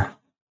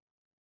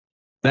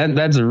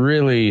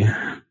really,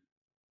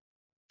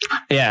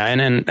 yeah.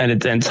 And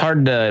it's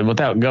hard to,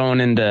 without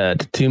going into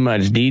too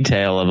much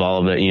detail of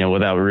all of it,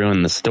 without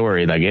ruining the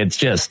story. Like, it's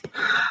just,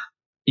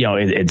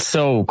 it's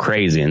so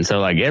crazy. And so,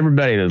 like,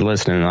 everybody that's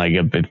listening, like,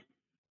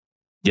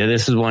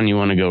 this is one you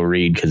want to go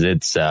read, because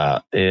it's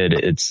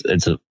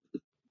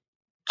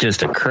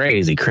just a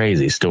crazy,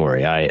 crazy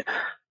story. I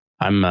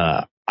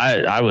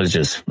was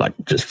just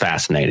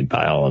fascinated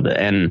by all of it.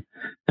 And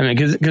I mean,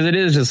 because it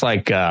is just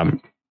like,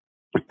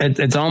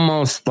 it's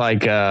almost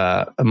like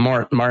a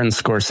Martin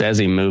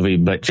Scorsese movie,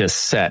 but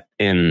just set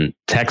in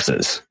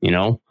Texas,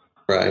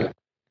 Right.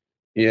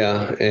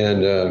 Yeah.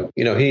 And,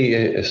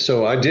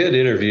 so I did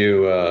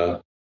interview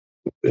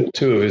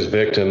two of his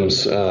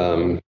victims,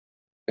 and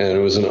it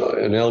was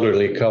an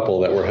elderly couple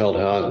that were held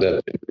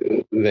hostage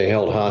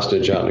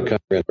out in the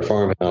country in their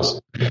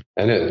farmhouse.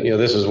 And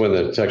this is when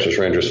the Texas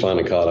Rangers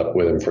finally caught up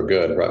with him for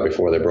good, right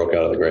before they broke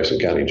out of the Grayson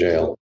County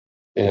Jail.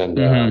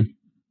 And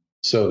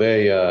so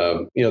they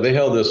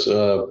held this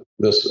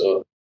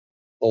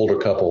older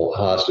couple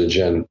hostage,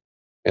 and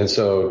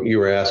so you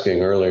were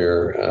asking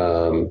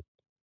earlier,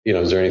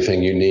 is there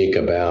anything unique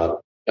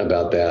about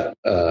that?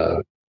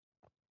 I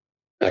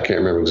can't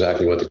remember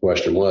exactly what the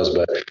question was,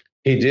 but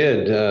he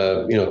did,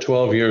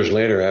 12 years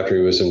later, after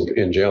he was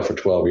in jail for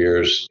 12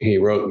 years, he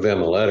wrote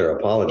them a letter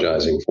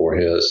apologizing for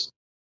his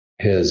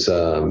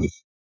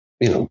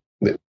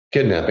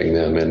kidnapping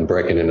them and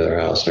breaking into their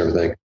house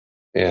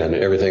and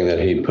everything that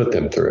he put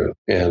them through.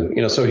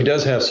 And, so he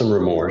does have some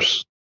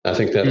remorse. I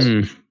think that's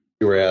what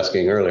you were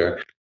asking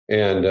earlier.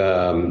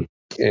 And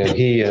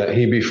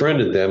he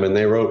befriended them, and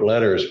they wrote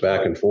letters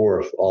back and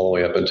forth all the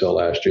way up until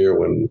last year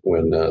when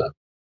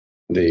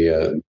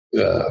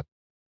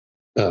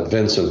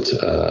Vincent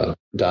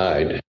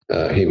died.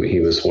 He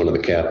was one of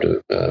the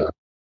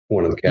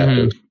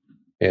captives.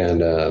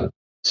 And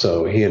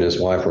so he and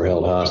his wife were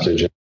held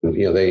hostage. And,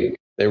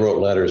 they wrote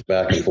letters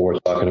back and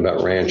forth talking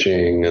about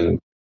ranching and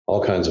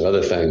all kinds of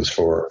other things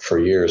for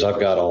years. I've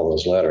got all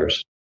those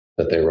letters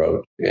that they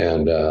wrote.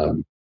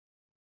 And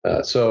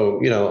so,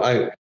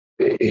 I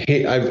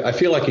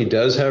feel like he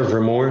does have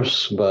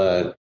remorse,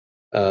 but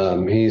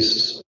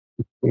he's,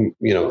 I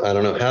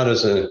don't know,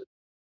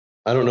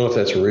 I don't know if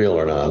that's real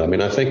or not. I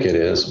mean, I think it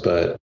is,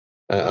 but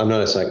I'm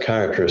not a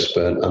psychiatrist,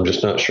 but I'm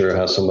just not sure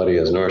how somebody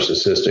as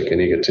narcissistic and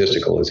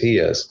egotistical as he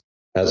is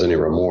has any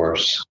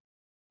remorse.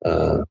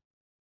 That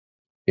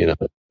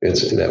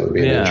would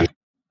be an interesting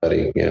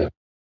study. Yeah.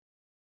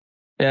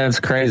 Yeah, it's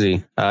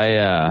crazy.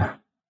 Now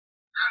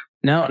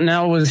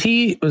was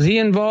he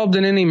involved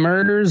in any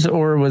murders,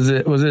 or was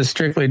it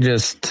strictly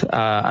just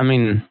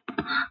obviously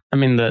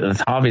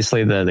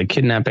the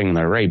kidnapping,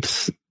 the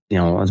rapes,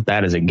 as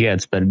bad as it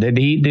gets, but did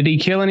he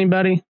kill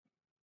anybody?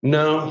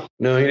 No,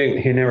 he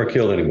didn't. He never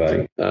killed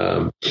anybody.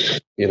 I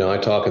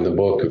talk in the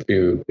book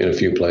in a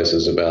few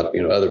places about,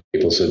 other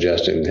people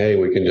suggesting, hey,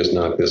 we can just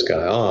knock this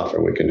guy off,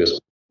 or we can just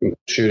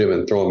shoot him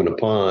and throw him in a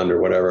pond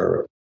or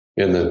whatever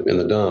in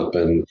the dump.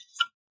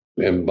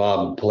 And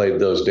Bob played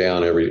those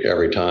down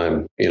every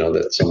time,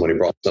 that somebody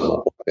brought something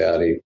up like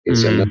that. He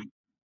said, no,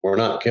 we're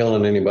not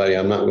killing anybody.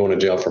 I'm not going to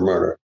jail for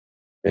murder.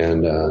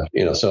 And,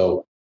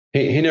 so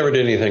he never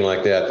did anything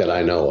like that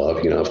I know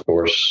of, of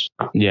course.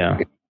 Yeah.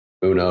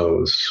 who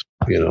knows,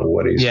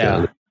 what he's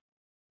done.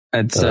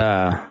 It's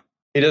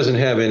he doesn't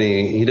have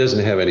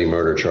any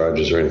murder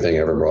charges or anything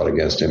ever brought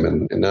against him,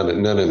 and none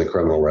in the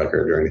criminal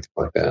record or anything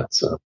like that.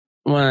 So,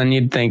 well, and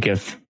you'd think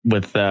if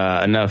with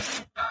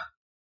enough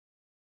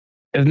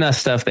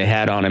stuff they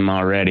had on him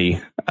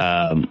already,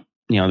 they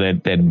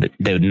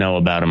would know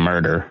about a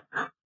murder.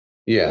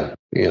 Yeah,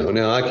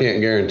 now I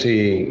can't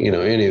guarantee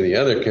any of the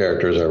other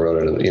characters I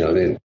wrote I'm not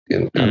going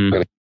to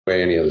give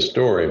away any of the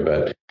story,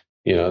 but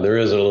there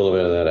is a little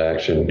bit of that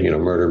action,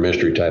 murder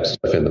mystery type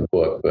stuff in the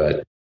book,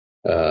 but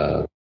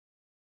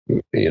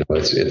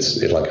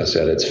it's like I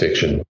said, it's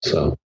fiction.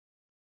 So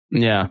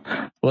yeah,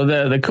 well,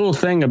 the cool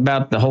thing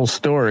about the whole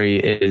story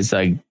is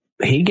like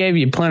he gave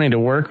you plenty to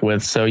work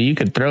with, so you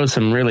could throw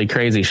some really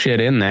crazy shit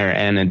in there,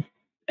 and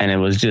it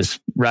was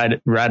just right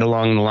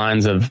along the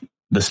lines of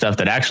the stuff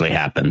that actually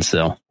happened.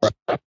 So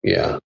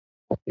yeah.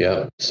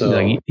 So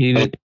like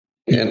you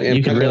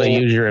can really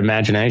use your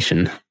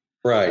imagination,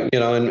 right?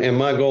 And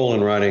my goal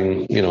in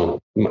writing,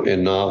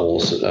 in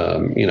novels,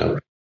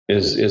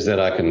 is that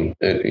I can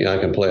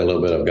play a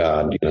little bit of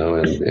God,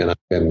 and I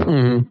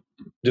can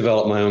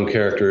develop my own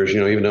characters,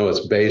 even though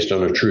it's based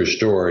on a true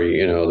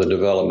story. The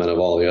development of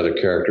all the other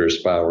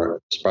characters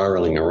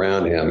spiraling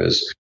around him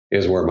is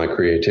where my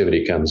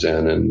creativity comes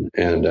in,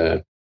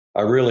 and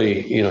I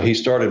really, he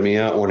started me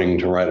out wanting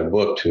to write a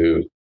book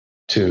to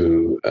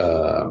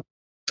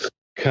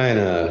kind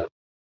of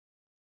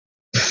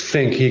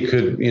think he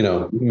could,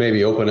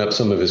 maybe open up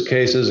some of his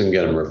cases and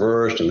get them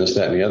reversed and this,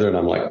 that, and the other. And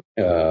I'm like,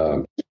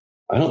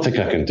 I don't think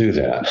I can do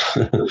that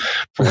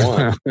for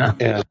one.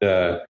 And,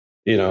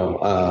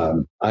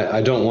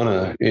 I don't want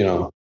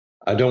to,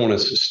 I don't want to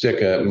stick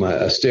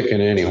a stick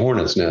in any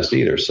hornet's nest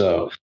either.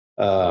 So,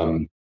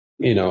 I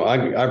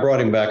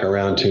brought him back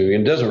around to,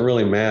 it doesn't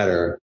really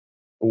matter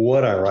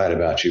what I write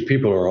about you.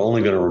 People are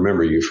only going to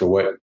remember you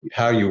for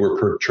how you were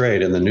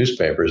portrayed in the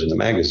newspapers and the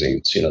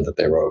magazines, that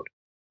they wrote.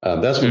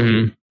 That's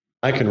what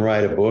I can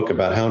write a book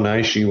about how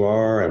nice you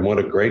are and what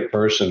a great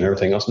person and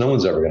everything else. No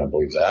one's ever going to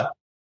believe that.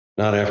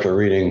 Not after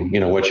reading,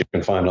 what you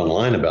can find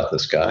online about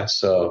this guy.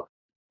 So,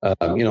 I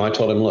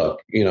told him,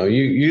 look,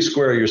 you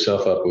square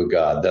yourself up with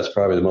God. That's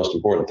probably the most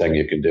important thing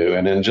you can do.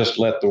 And then just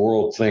let the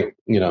world think,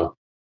 the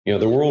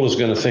world is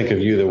going to think of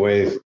you the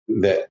way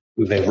that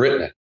they've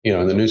written it,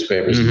 in the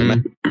newspapers.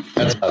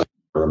 That's how they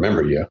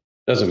remember you. It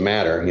doesn't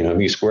matter.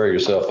 You square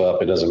yourself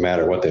up. It doesn't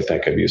matter what they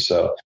think of you.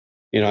 So,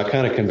 I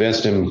kind of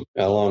convinced him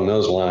along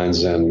those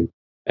lines. And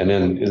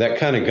then that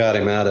kind of got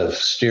him out of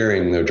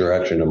steering the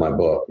direction of my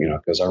book,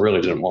 because I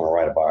really didn't want to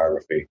write a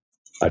biography.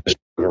 I just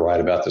wanted to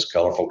write about this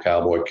colorful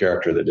cowboy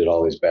character that did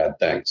all these bad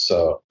things.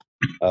 So,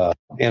 but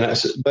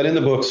in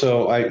the book,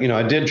 so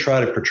I did try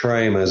to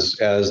portray him as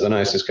the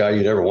nicest guy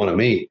you'd ever want to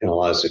meet in a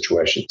lot of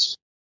situations.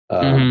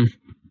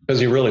 Because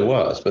he really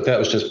was, but that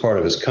was just part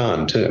of his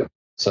con too.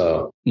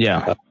 So,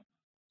 yeah,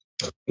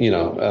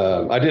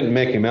 I didn't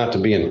make him out to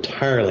be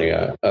entirely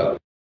a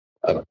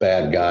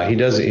bad guy. He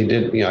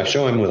did, I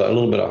show him with a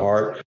little bit of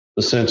heart,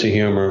 a sense of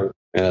humor,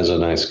 and as a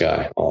nice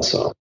guy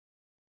also.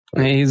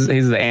 He's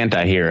the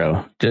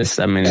anti-hero. Just,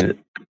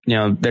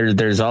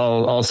 there's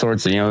all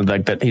sorts of,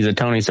 like that. He's a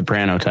Tony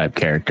Soprano type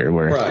character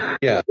where, right.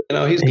 Yeah.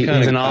 He's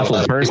an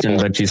awful person,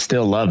 but you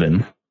still love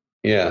him.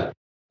 Yeah.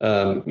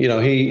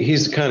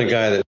 He's the kind of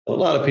guy that a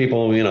lot of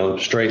people,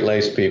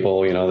 straight-laced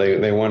people,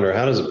 they wonder,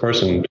 how does a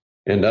person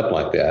end up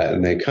like that?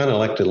 And they kind of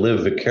like to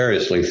live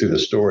vicariously through the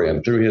story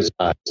and through his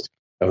eyes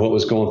of what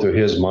was going through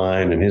his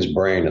mind and his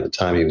brain at the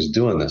time he was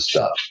doing this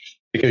stuff.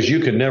 Because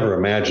you could never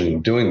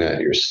imagine doing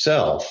that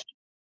yourself,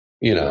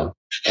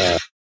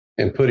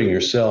 and putting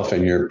yourself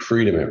and your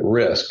freedom at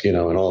risk, and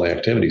all the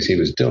activities he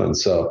was doing.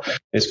 So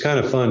it's kind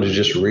of fun to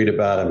just read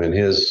about him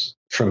and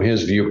from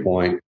his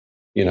viewpoint,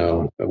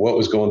 what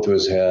was going through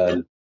his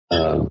head,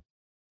 and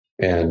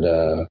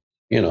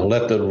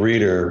let the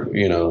reader,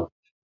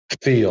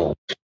 feel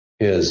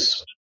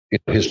his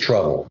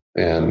trouble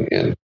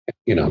and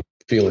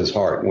feel his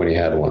heart when he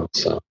had one.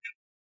 So,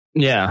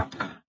 yeah,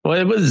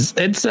 well,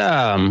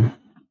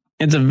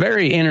 it's a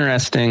very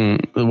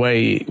interesting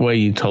way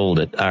you told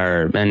it.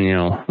 Like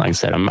I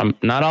said, I'm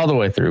not all the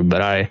way through,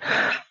 but I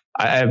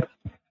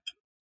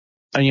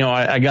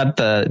got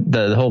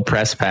the whole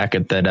press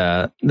packet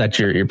that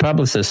your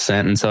publicist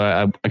sent, and so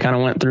I kind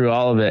of went through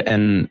all of it,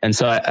 and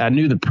so I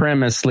knew the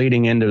premise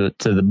leading into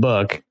the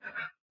book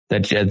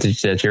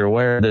that you're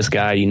aware of this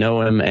guy, you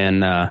know him,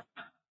 and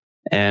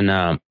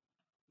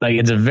like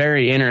it's a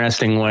very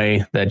interesting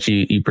way that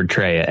you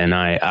portray it, and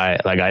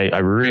I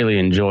really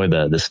enjoy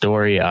the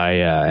story.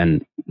 I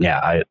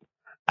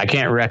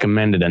can't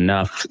recommend it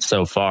enough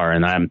so far,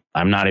 and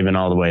I'm not even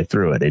all the way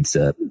through it. It's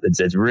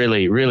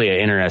really an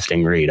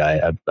interesting read.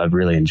 I've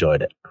really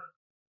enjoyed it.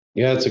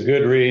 Yeah, it's a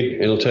good read.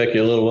 It'll take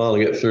you a little while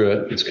to get through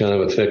it. It's kind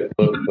of a thick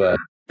book, but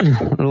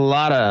a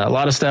lot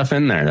of stuff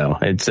in there though.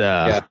 It's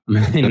the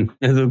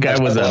guy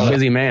was a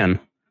busy man.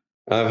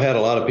 I've had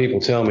a lot of people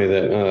tell me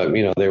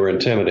that they were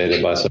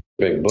intimidated by such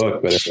a big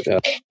book, but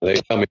they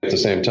tell me at the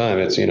same time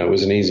it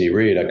was an easy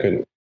read. I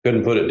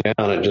couldn't put it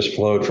down. It just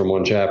flowed from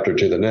one chapter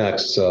to the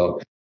next. So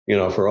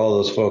for all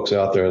those folks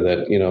out there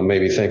that,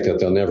 maybe think that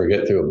they'll never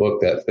get through a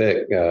book that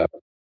thick,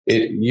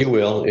 you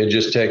will. It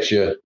just takes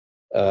you,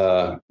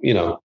 because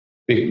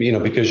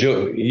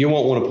you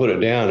won't want to put it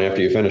down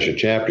after you finish a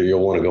chapter.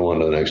 You'll want to go on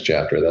to the next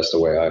chapter. That's the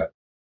way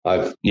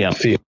I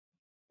feel.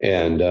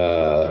 And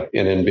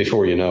then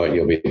before you know it,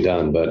 you'll be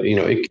done. But,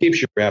 it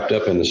keeps you wrapped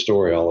up in the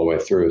story all the way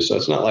through. So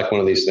it's not like one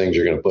of these things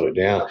you're going to put it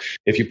down.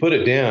 If you put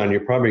it down,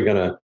 you're probably going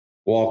to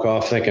walk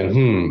off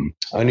thinking,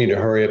 I need to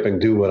hurry up and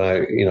do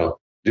what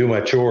do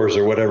my chores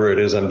or whatever it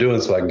is I'm doing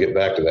so I can get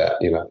back to that,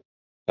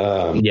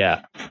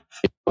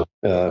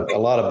 a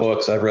lot of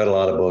books, I've read a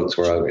lot of books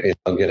where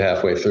I'll get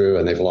halfway through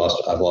and I've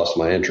lost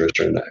my interest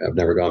and I've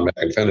never gone back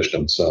and finished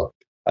them. So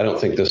I don't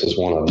think this is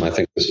one of them. I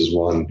think this is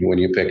one when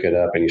you pick it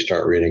up and you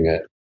start reading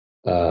it,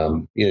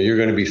 you're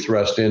going to be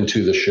thrust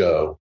into the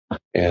show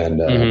and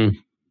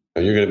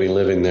you're going to be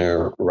living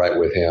there right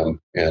with him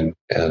and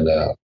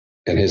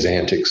his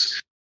antics,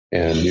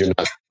 and you're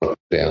not going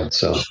down.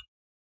 So,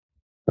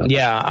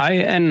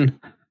 and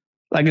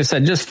like I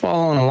said, just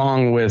following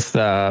along with,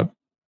 what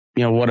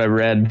I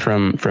read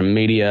from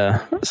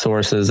media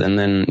sources and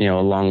then,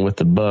 along with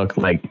the book,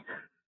 like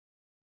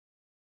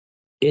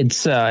it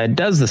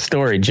does the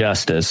story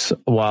justice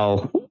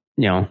while,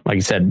 like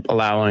you said,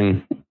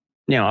 allowing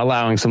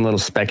some little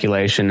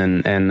speculation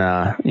and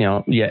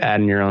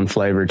adding your own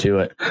flavor to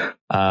it,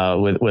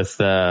 with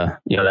the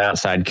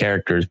outside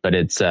characters, but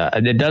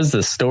it does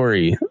the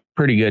story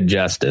pretty good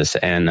justice.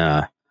 And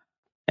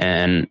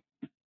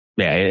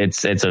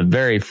it's a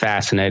very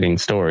fascinating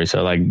story.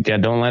 So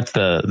don't let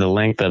the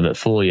length of it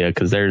fool you,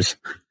 because there's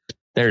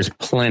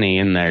plenty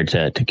in there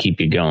to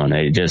keep you going.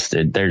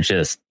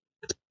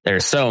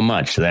 There's so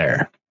much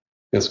there.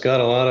 It's got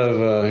a lot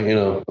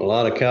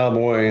of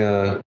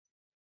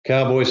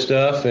cowboy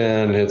stuff,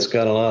 and it's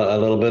got a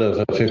little bit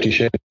of 50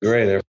 Shades of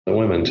Grey there for the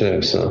women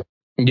too. So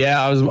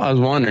yeah, I was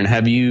wondering,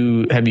 have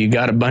you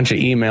got a bunch of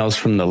emails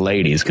from the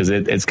ladies, because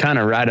it's kind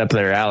of right up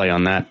their alley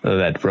on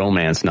that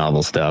romance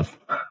novel stuff.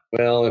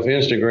 Well, if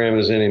Instagram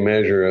is any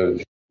measure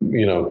of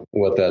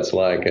what that's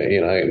like,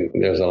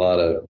 there's a lot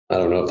of, I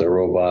don't know if they're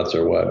robots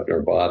or what,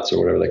 or bots or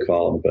whatever they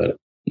call them, but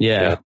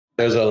yeah.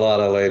 There's a lot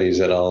of ladies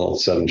that all of a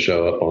sudden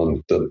show up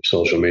on the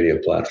social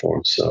media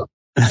platforms. So.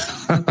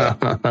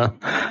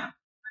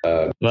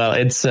 Well,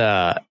 it's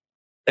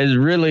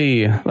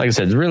really, like I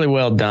said, it's really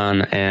well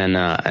done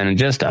and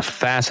just a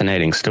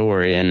fascinating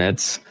story. And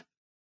it's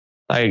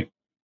like,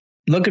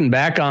 looking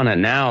back on it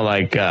now,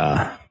 like,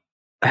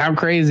 how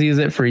crazy is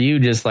it for you?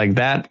 Just like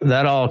that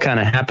all kind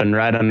of happened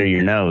right under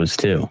your nose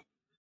too.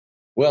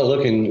 Well,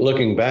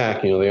 looking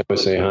back, they always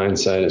say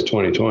hindsight is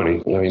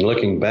 20/20. I mean,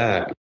 looking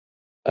back,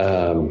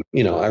 I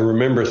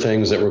remember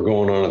things that were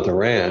going on at the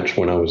ranch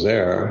when I was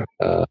there.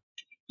 And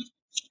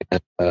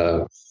at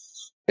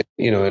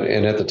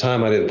the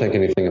time I didn't think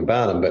anything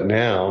about them, but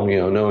now,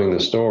 knowing the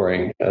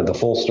story, the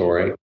full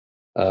story,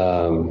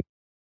 and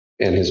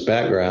his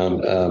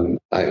background,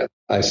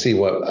 I see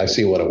what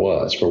it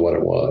was for what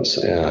it was.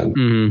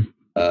 And,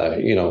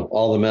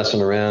 all the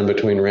messing around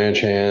between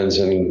ranch hands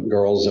and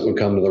girls that would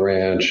come to the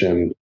ranch,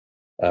 and,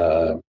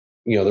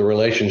 the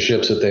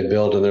relationships that they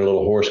built in their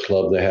little horse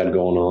club they had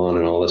going on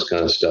and all this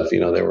kind of stuff. They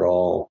were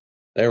all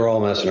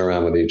messing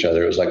around with each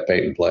other. It was like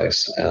Peyton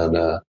Place. And,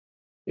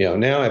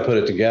 now I put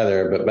it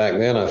together, but back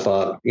then I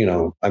thought,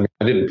 I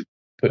didn't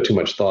put too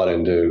much thought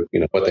into,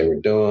 what they were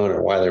doing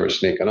or why they were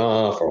sneaking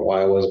off, or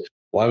why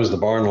was the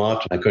barn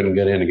locked and I couldn't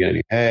get in to get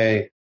any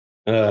hay,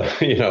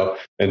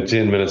 and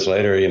 10 minutes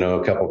later,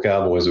 a couple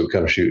cowboys would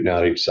come shooting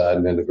out each side,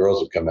 and then the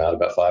girls would come out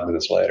about 5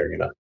 minutes later,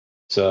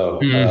 So,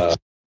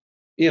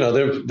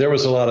 there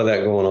was a lot of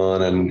that going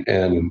on, and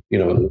a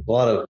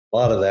lot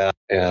of that.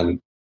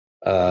 And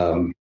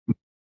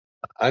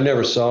I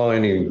never saw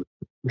any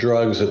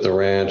drugs at the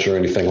ranch or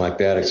anything like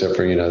that, except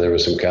for, there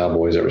was some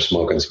cowboys that were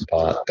smoking some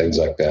pot, things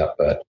like that.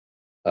 But,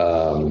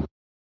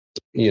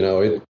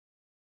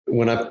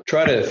 when I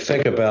try to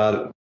think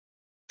about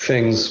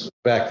things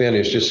back then,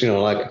 it's just,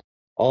 like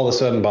all of a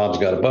sudden Bob's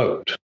got a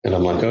boat, and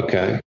I'm like,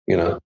 okay,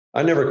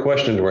 I never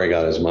questioned where he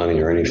got his money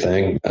or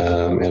anything.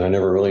 And I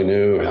never really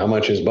knew how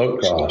much his boat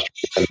cost.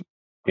 And,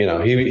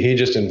 he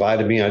just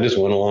invited me. I just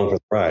went along for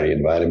the ride. He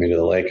invited me to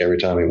the lake every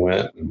time he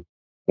went, and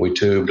we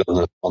tubed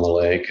on the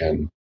lake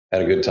and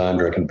had a good time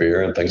drinking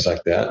beer and things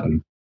like that.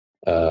 And,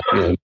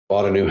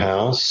 bought a new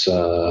house.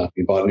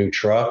 He bought new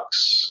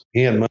trucks.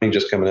 He had money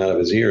just coming out of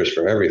his ears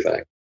for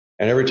everything.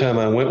 And every time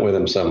I went with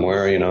him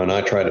somewhere, and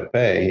I tried to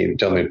pay, he'd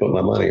tell me to put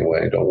my money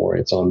away. Don't worry,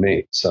 it's on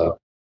me. So,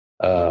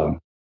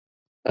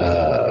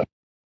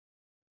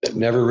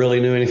 never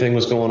really knew anything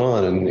was going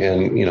on. And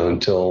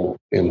until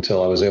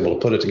I was able to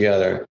put it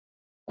together,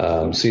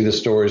 see the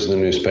stories in the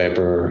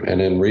newspaper, and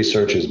then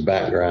research his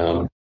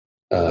background,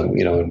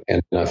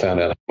 and I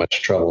found out how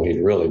much trouble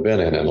he'd really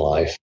been in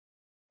life.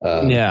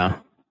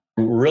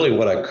 Really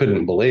what I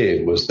couldn't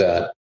believe was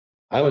that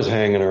I was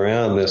hanging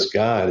around this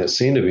guy that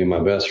seemed to be my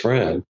best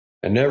friend.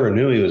 I never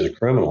knew he was a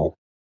criminal,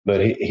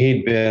 but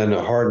he'd been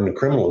a hardened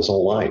criminal his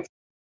whole life.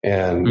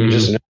 And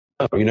you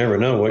never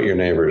know what your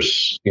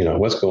neighbors,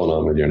 what's going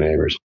on with your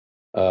neighbors.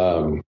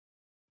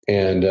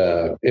 and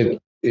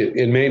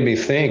it made me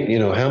think,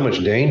 how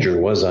much danger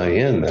was I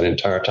in that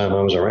entire time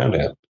I was around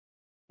him?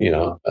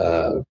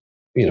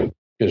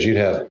 Because you'd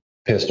have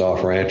pissed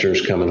off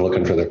ranchers coming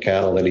looking for their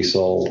cattle that he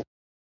sold.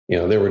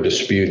 There were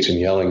disputes and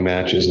yelling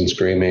matches and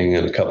screaming,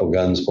 and a couple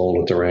guns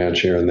pulled at the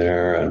ranch here and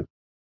there, and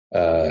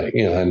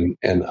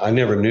and I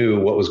never knew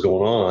what was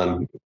going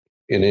on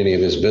in any of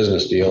his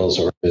business deals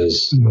or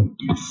his.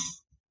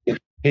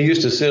 He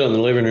used to sit on the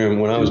living room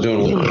when I was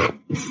doing work,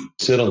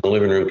 sit on the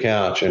living room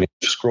couch and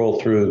he'd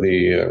scroll through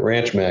the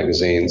ranch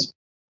magazines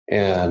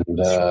and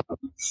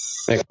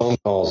make phone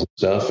calls and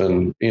stuff.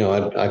 And,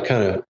 I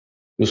kind of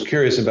was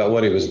curious about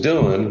what he was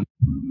doing.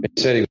 He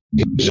said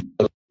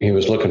he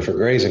was looking for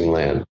grazing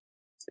land.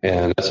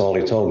 And that's all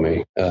he told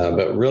me.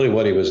 But really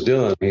what he was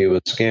doing, he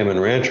was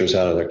scamming ranchers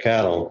out of their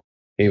cattle.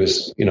 He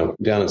was,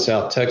 down in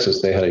South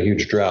Texas, they had a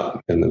huge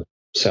drought in the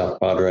South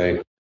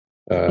Padre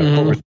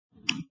Corpus.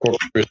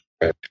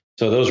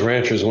 So those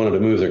ranchers wanted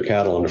to move their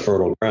cattle onto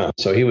fertile ground.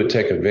 So he would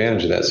take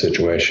advantage of that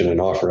situation and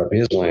offer up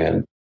his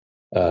land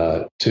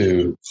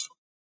to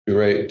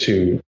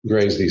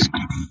graze these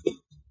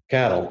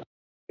cattle.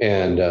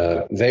 And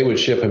they would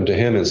ship him to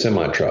him in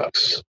semi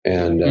trucks.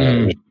 And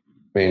it was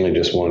mainly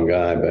just one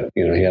guy, but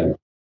he had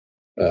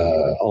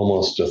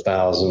almost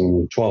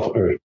 1,000, 12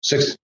 or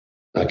 6,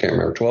 I can't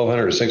remember,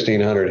 1,200 or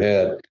 1,600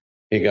 head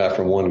he got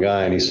from one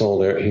guy, and he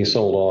sold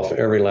off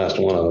every last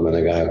one of them.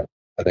 And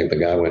I think the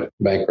guy went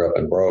bankrupt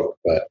and broke,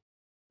 but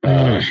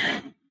and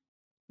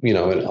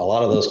a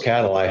lot of those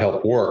cattle I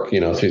helped work,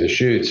 through the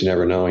chutes,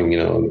 never knowing,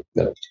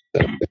 that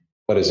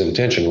what his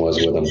intention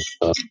was with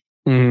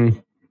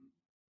them.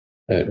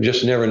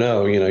 Just never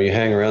know, you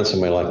hang around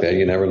somebody like that,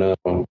 you never know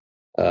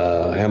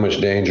how much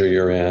danger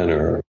you're in,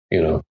 or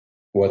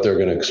what they're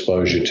going to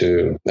expose you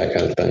to, that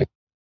kind of thing.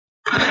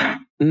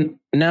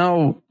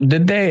 Now,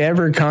 did they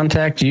ever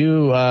contact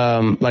you?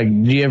 Do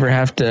you ever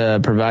have to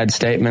provide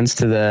statements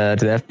to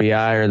the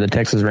FBI or the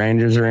Texas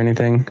Rangers or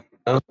anything?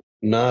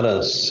 Not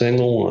a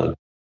single one.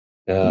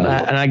 And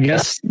I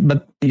guess,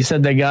 but you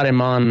said they got him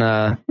on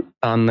the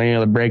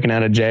breaking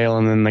out of jail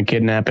and then the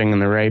kidnapping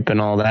and the rape and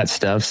all that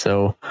stuff.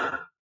 So,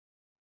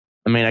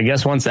 I mean, I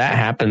guess once that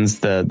happens,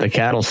 the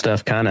cattle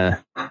stuff kind of,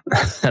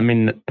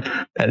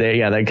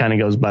 that kind of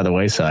goes by the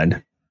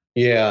wayside.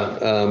 Yeah.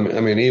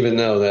 Even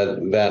though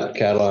that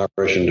cattle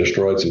operation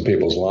destroyed some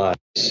people's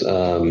lives,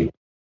 I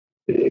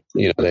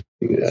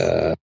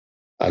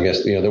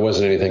guess, there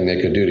wasn't anything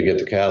they could do to get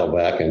the cattle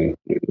back, and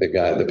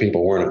the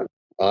people weren't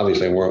going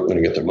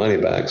to get their money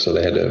back. So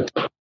they had to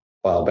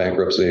file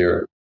bankruptcy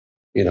or,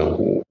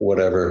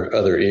 whatever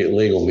other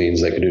legal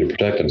means they could do to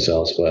protect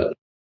themselves. But,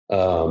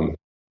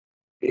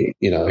 he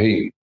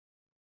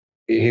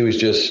was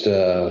just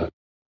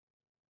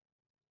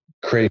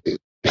crazy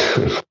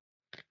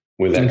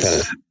with that kind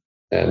of,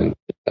 and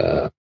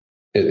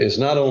it's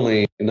not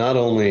only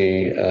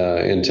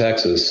in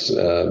Texas,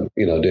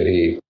 did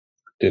he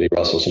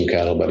rustle some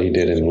cattle, but he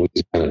did in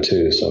Louisiana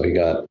too. So he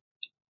got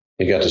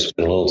to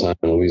spend a little time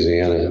in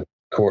Louisiana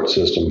court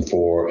system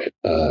for him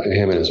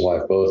and his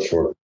wife both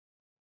for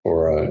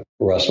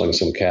rustling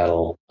some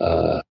cattle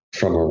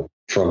from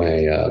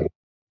a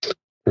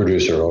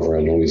producer over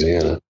in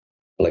Louisiana,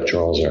 Lake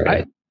Charles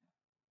area.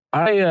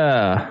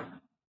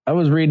 I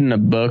was reading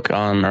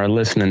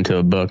listening to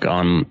a book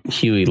on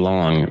Huey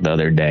Long the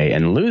other day,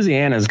 and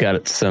Louisiana's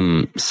got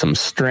some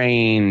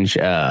strange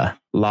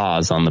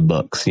laws on the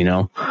books,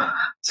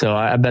 So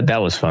I bet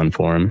that was fun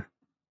for him.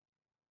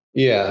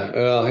 Yeah,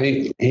 well,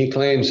 he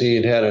claims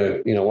he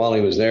had while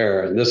he was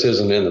there. This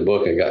isn't in the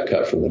book; it got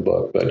cut from the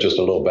book, but just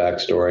a little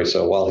backstory.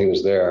 So while he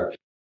was there,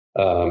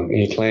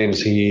 he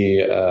claims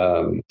he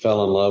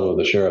fell in love with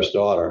the sheriff's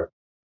daughter,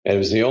 and it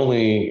was the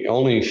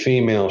only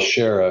female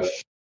sheriff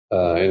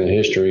in the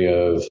history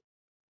of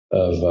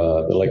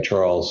the Lake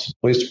Charles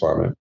Police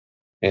Department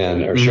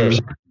or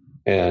sheriff's.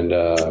 And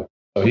so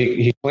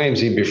he claims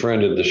he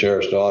befriended the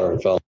sheriff's daughter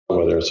and fell in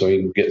love with her, so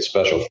he could get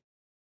special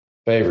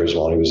favors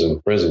while he was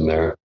in prison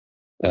there,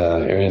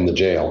 or in the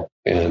jail.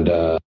 And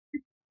I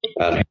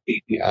don't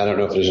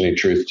know if there's any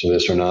truth to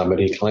this or not, but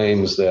he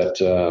claims that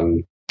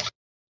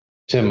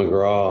Tim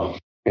McGraw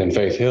and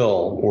Faith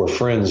Hill were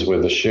friends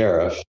with the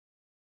sheriff,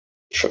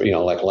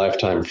 like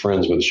lifetime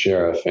friends with the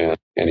sheriff,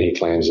 and he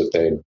claims that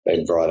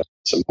they brought him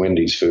some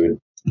Wendy's food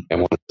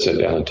and wanted to sit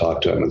down and talk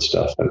to him and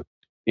stuff. And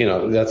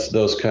that's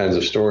those kinds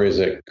of stories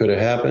that could have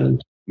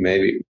happened.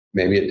 Maybe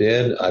it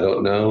did. I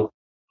don't know.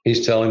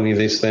 He's telling me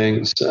these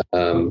things.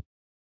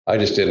 I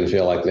just didn't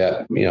feel like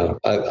that.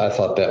 I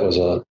thought that was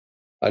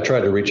I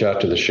tried to reach out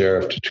to the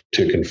sheriff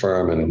to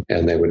confirm,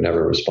 and they would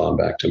never respond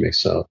back to me.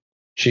 So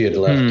she had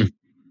left the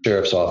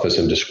sheriff's office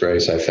in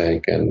disgrace, I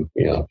think, and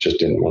just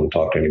didn't want to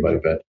talk to anybody.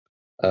 But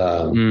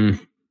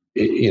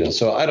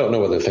so I don't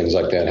know whether things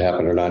like that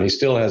happen or not. He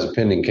still has a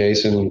pending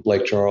case in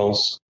Lake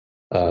Charles,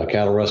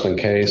 cattle rustling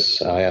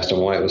case. I asked him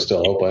why it was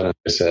still open, and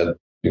I said,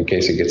 in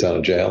case he gets out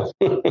of jail.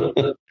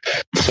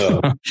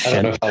 So I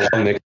don't know how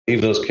long they can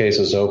leave those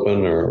cases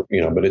open, or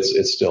but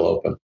it's still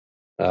open.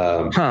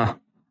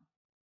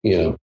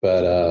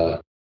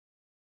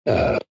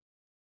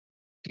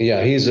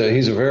 Yeah, he's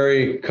a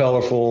very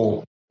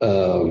colorful,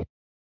 colorful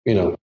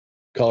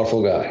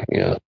guy.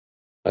 Yeah,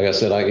 like I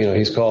said,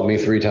 he's called me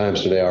 3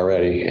 times today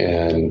already,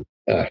 and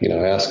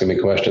asking me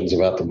questions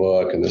about the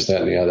book and this,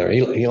 that, and the other.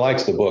 He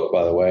likes the book,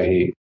 by the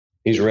way.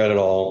 He's read it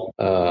all,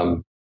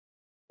 and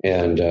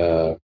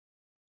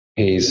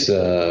he's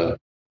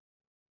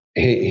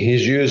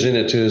he's using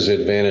it to his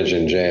advantage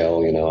in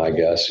jail. I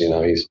guess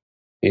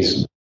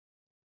he's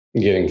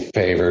getting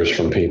favors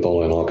from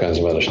people and all kinds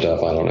of other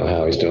stuff. I don't know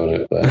how he's doing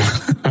it, but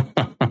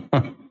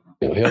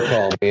he'll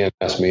call me and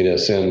ask me to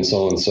send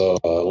so and so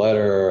a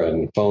letter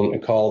and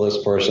call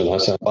this person. I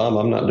said, Bob,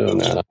 I'm not doing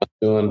that.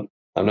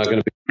 I'm not going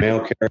to be a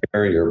mail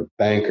carrier, your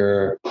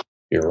banker,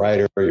 your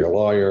writer, your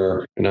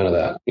lawyer, none of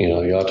that.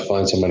 You'll have to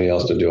find somebody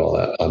else to do all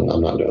that. I'm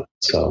not doing it.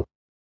 So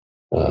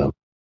a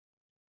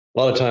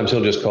lot of times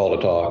he'll just call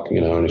to talk,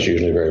 and it's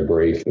usually very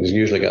brief. He's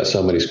usually got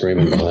somebody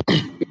screaming behind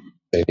him.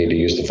 They need to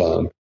use the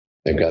phone.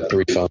 They've got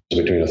 3 phones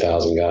between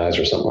 1,000 guys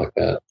or something like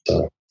that.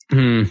 So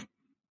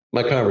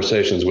my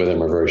conversations with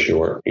him are very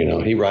short.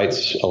 He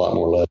writes a lot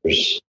more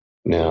letters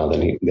now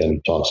than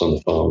he talks on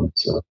the phone.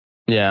 So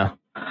yeah,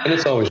 and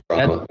it's always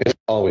drama. It's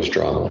always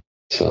drama.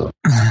 So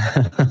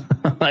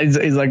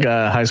he's like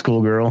a high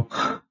school girl.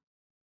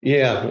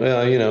 Yeah,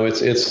 well,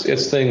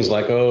 it's things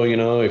like,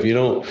 if you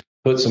don't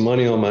put some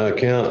money on my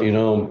account,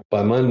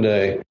 by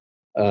Monday,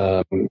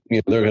 they're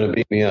going to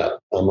beat me up.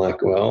 I'm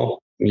like,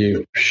 well,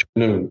 you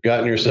shouldn't have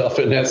gotten yourself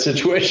in that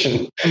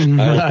situation.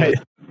 Right.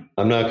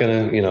 I'm not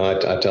going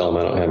to, I tell them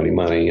I don't have any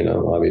money.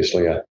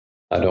 Obviously I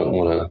don't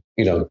want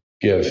to,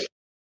 give,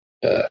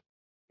 him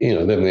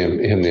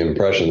the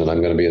impression that I'm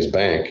going to be his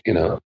bank,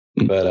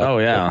 but, oh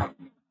yeah.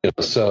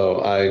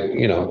 So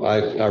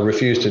I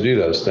refuse to do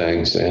those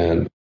things.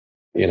 And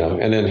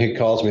then he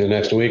calls me the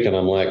next week and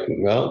I'm like,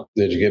 well,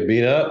 did you get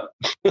beat up?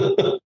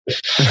 It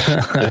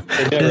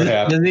never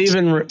happens.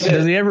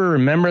 Does he ever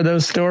remember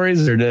those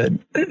stories, or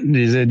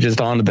is it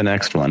just on to the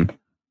next one?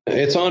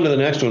 It's on to the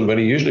next one, but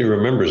he usually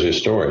remembers his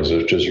stories,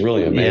 which is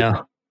really amazing.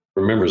 Yeah.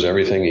 Remembers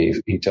everything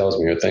he tells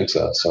me or thinks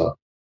of. So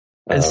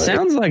it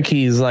sounds like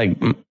he's like,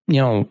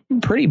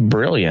 pretty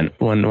brilliant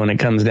when it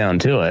comes down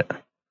to it.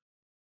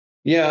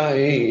 Yeah,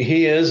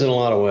 he is in a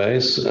lot of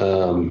ways.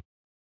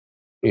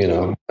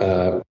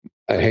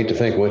 I hate to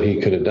think what he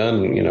could have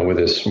done, with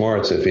his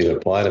smarts if he'd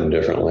applied them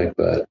differently,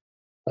 but,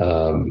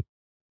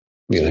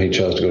 he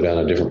chose to go down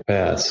a different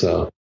path.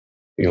 So,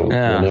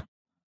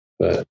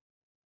 but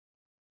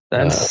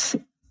that's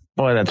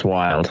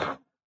wild.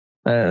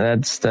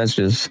 That's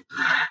just,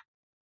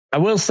 I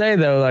will say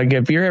though, like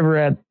if you're ever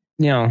at,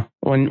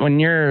 when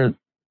you're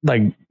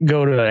like,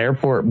 go to an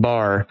airport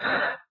bar,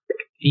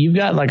 you've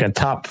got like a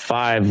top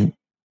 5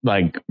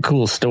 like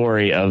cool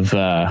story of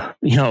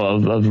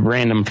of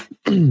random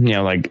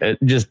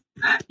just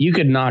you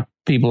could knock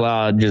people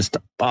out just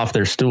off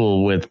their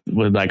stool with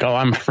like, oh,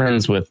 I'm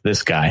friends with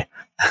this guy.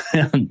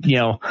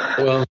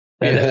 Well,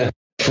 yeah,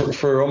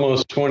 for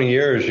almost 20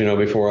 years,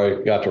 before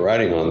I got to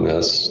writing on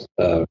this,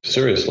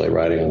 seriously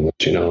writing on this,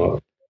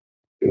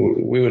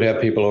 we would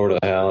have people over to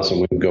the house and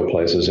we would go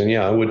places, and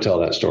I would tell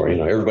that story.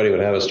 Everybody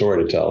would have a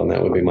story to tell, and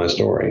that would be my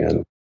story.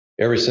 And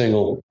every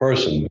single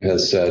person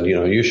has said,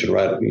 you should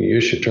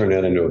turn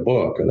that into a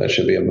book, or that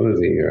should be a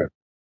movie, or,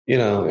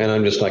 and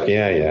I'm just like,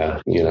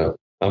 yeah,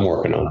 I'm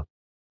working on it.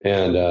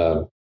 And,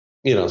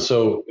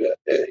 so,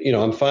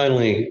 I'm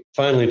finally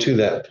to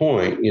that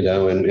point,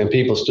 and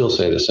people still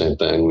say the same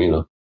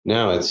thing,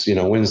 now it's,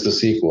 when's the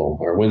sequel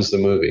or when's the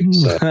movie?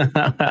 So,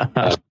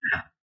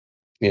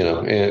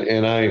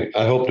 and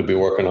I hope to be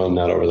working on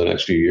that over the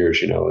next few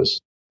years,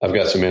 as I've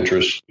got some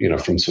interest,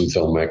 from some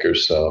filmmakers.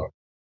 So,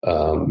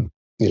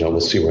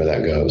 we'll see where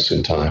that goes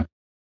in time.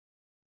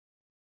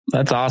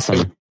 That's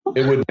awesome.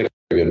 It would make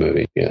a good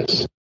movie.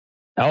 Yes.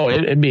 Oh,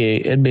 it'd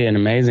be an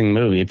amazing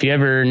movie. If you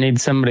ever need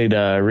somebody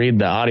to read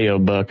the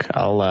audiobook,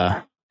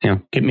 I'll,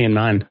 get me in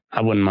mind.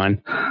 I wouldn't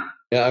mind.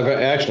 Yeah, I've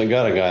actually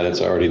got a guy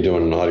that's already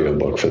doing an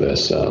audiobook for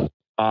this.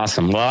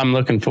 Awesome. Well, I'm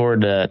looking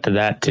forward to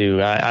that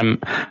too.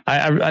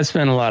 I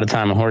spend a lot of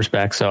time on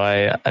horseback, so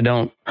I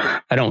don't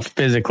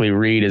physically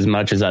read as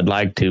much as I'd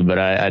like to, but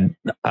I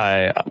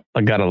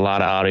got a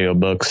lot of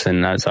audiobooks,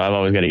 and so I've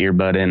always got an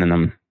earbud in, and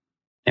I'm,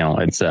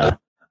 it's I've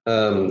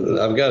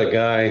got a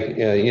guy.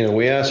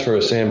 We asked for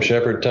a Sam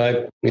Shepard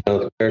type.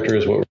 The character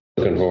is what we're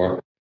looking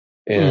for,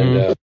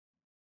 and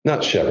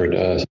not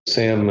Shepard,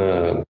 Sam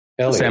Elliott.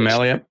 Sam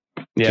Elliott.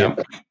 Yeah.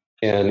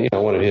 And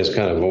wanted his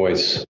kind of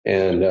voice,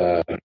 and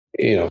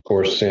of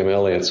course, Sam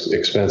Elliott's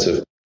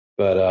expensive,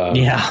 but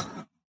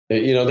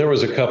there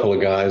was a couple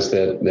of guys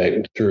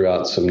that threw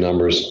out some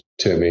numbers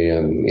to me,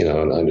 and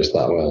and I just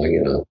thought, well,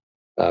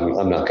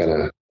 I'm not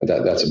gonna.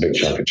 That's a big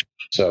chunk of change.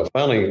 So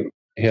finally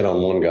hit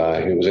on one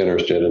guy who was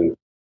interested, and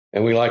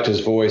we liked his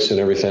voice and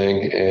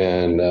everything,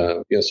 and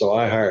so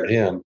I hired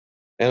him,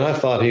 and I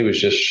thought he was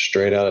just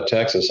straight out of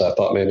Texas. I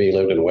thought maybe he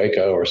lived in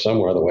Waco or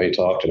somewhere, the way he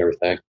talked and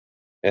everything,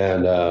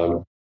 and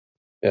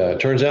it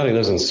turns out he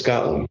lives in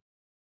Scotland.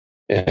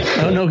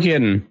 Oh, no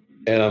kidding.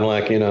 And I'm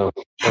like,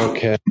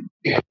 okay.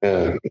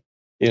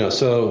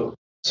 So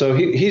So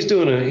he's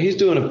doing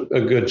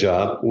a good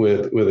job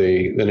with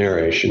the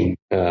narration,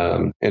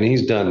 and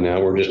he's done now.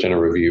 We're just in a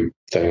review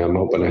thing. I'm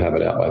hoping to have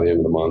it out by the end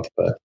of the month.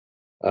 But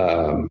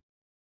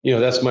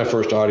that's my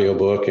first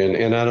audiobook,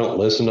 and I don't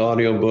listen to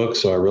audiobooks,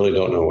 so I really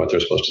don't know what they're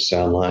supposed to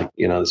sound like.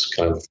 It's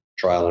kind of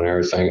trial and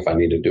error thing. If I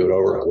need to do it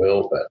over, I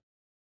will. But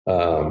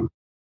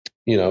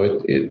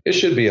it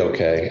should be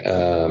okay.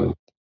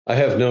 I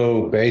have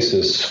no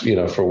basis,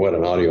 for what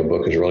an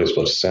audiobook is really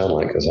supposed to sound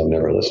like because I've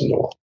never listened to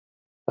one.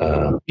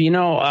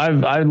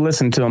 I've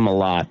listened to them a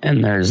lot,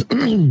 and there's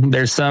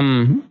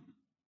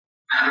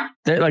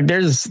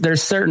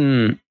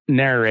certain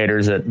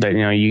narrators that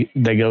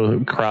they go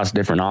across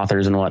different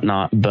authors and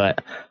whatnot,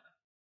 but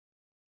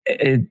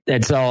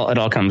it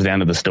all comes down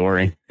to the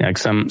story. Like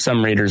some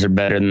readers are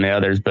better than the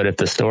others, but if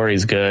the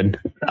story's good,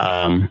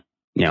 that's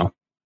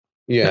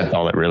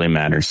all that really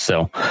matters.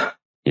 So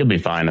you'll be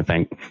fine, I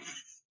think.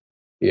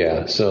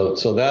 Yeah. So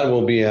that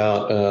will be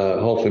out.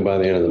 Hopefully by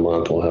the end of the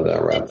month, we'll have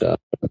that wrapped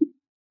up.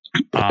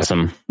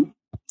 Awesome.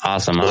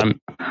 It's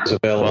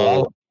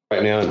available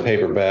right now in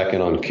paperback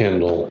and on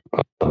Kindle,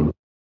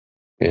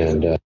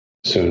 and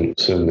soon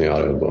the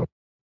audiobook.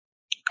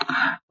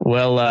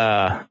 Well,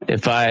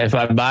 if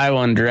I buy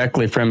one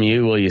directly from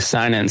you, will you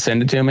sign it and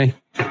send it to me?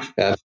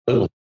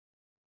 Absolutely.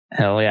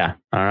 Hell yeah!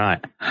 All right.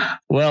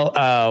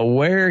 Well,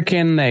 where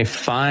can they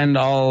find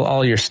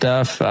all your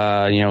stuff?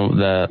 For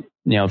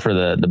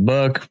the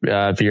book.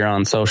 If you're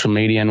on social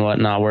media and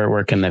whatnot,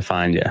 where can they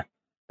find you?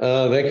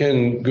 They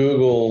can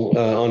Google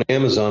on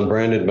Amazon,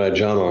 branded by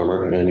Jon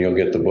Armour, and you'll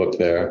get the book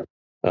there,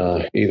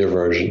 either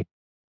version.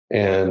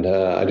 And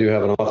I do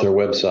have an author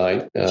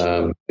website.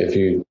 If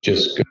you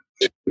just go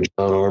to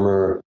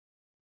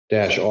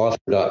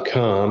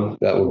jonarmour-author.com,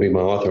 that will be my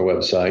author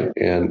website.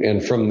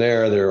 And from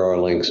there are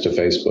links to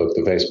Facebook,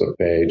 the Facebook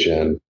page,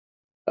 and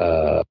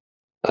I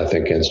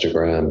think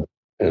Instagram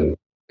and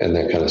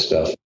that kind of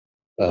stuff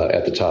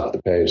at the top of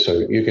the page.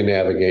 So you can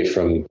navigate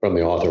from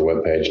the author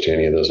webpage to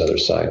any of those other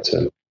sites.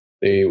 And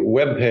the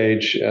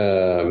webpage,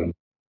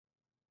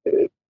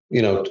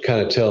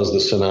 kind of tells the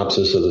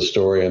synopsis of the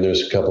story, and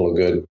there's a couple of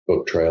good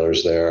book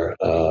trailers there.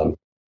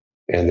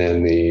 And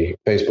then the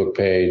Facebook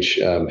page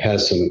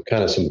has some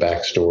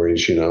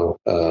backstories.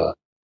 If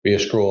you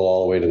scroll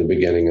all the way to the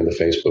beginning of the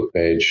Facebook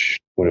page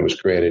when it was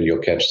created, you'll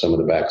catch some of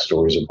the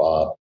backstories of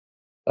Bob,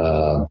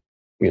 that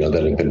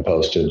have been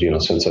posted,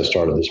 since I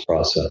started this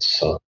process.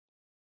 So,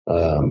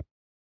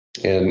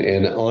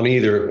 and on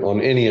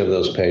any of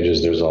those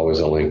pages, there's always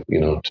a link,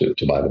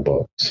 to buy the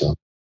book. So,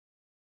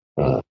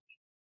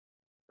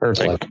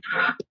 perfect.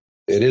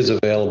 It is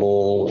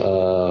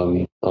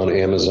available on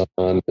Amazon.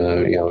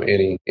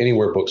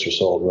 Anywhere books are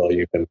sold, really,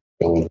 you can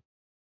go and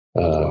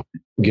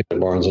get it at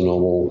Barnes and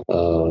Noble.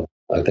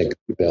 I think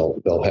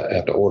they'll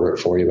have to order it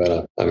for you,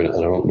 but I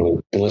don't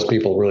know, unless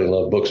people really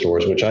love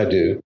bookstores, which I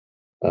do.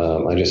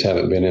 I just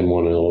haven't been in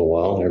one in a little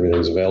while.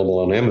 Everything's available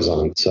on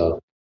Amazon, so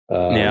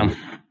but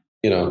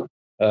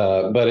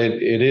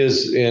it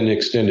is in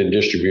extended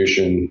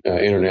distribution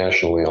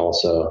internationally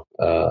also.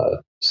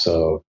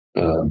 So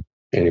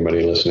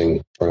anybody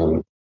listening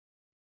from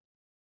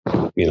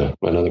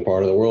another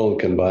part of the world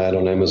can buy it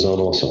on Amazon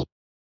also.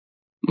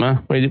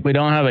 Well, we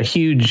don't have a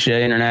huge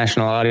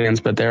international audience,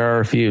 but there are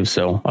a few.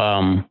 So,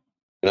 and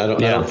I don't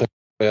think it's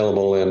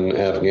available in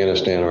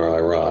Afghanistan or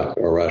Iraq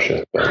or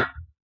Russia. But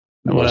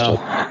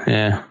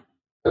yeah.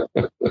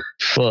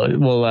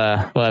 We'll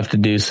have to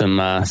do some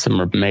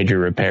major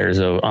repairs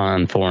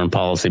on foreign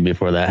policy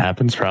before that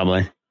happens,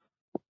 probably.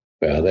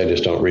 Yeah, they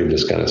just don't read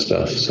this kind of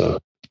stuff. So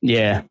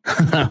yeah,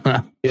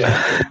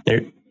 yeah.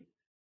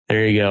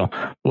 There you go.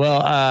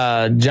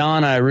 Well,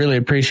 John, I really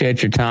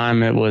appreciate your time.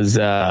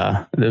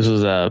 This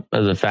was a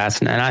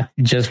fascinating. And I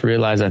just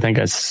realized I think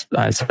I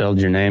spelled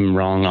your name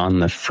wrong on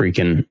the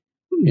freaking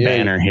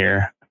banner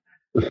here.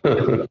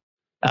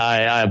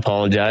 I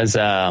apologize.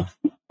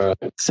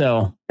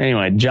 So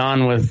anyway,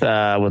 John with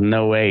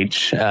no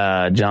H,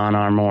 Jon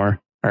Armour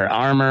or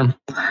Armour.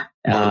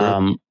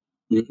 Jon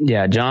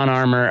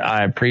Armour,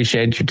 I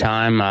appreciate your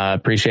time. I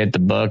appreciate the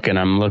book, and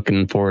I'm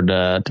looking forward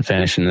to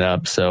finishing it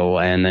up. So,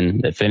 and then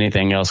if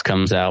anything else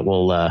comes out,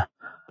 we'll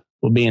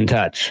be in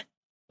touch.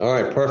 All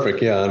right, perfect.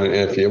 Yeah, I mean,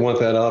 if you want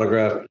that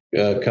autographed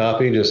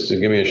copy, just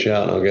give me a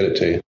shout and I'll get it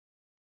to you.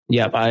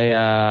 Yep,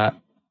 I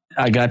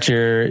got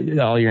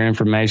all your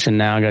information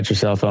now. I got your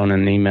cell phone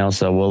and email,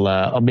 so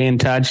I'll be in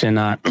touch. And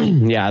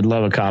I'd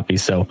love a copy.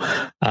 So,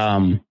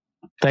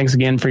 thanks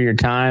again for your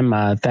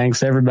time.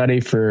 Thanks everybody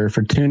for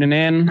tuning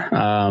in.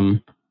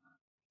 If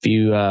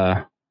you,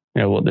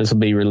 this will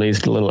be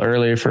released a little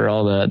earlier for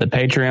all the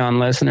Patreon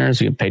listeners.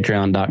 You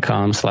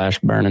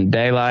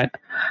patreon.com/burningdaylight.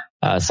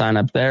 Sign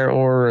up there,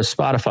 or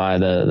Spotify.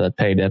 The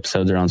paid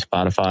episodes are on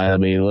Spotify. It'll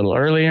be a little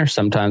earlier.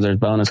 Sometimes there's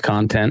bonus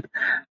content.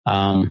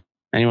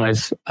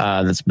 Anyways,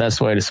 that's the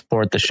best way to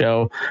support the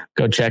show.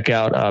 Go check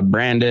out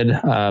Branded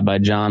by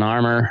Jon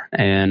Armour,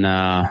 and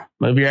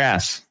move your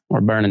ass.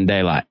 We're burning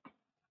daylight.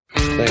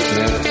 Thanks,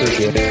 man.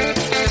 Appreciate it.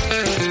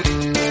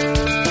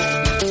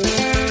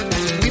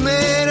 We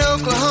made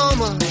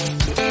Oklahoma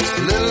a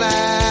little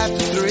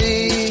after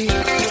 3.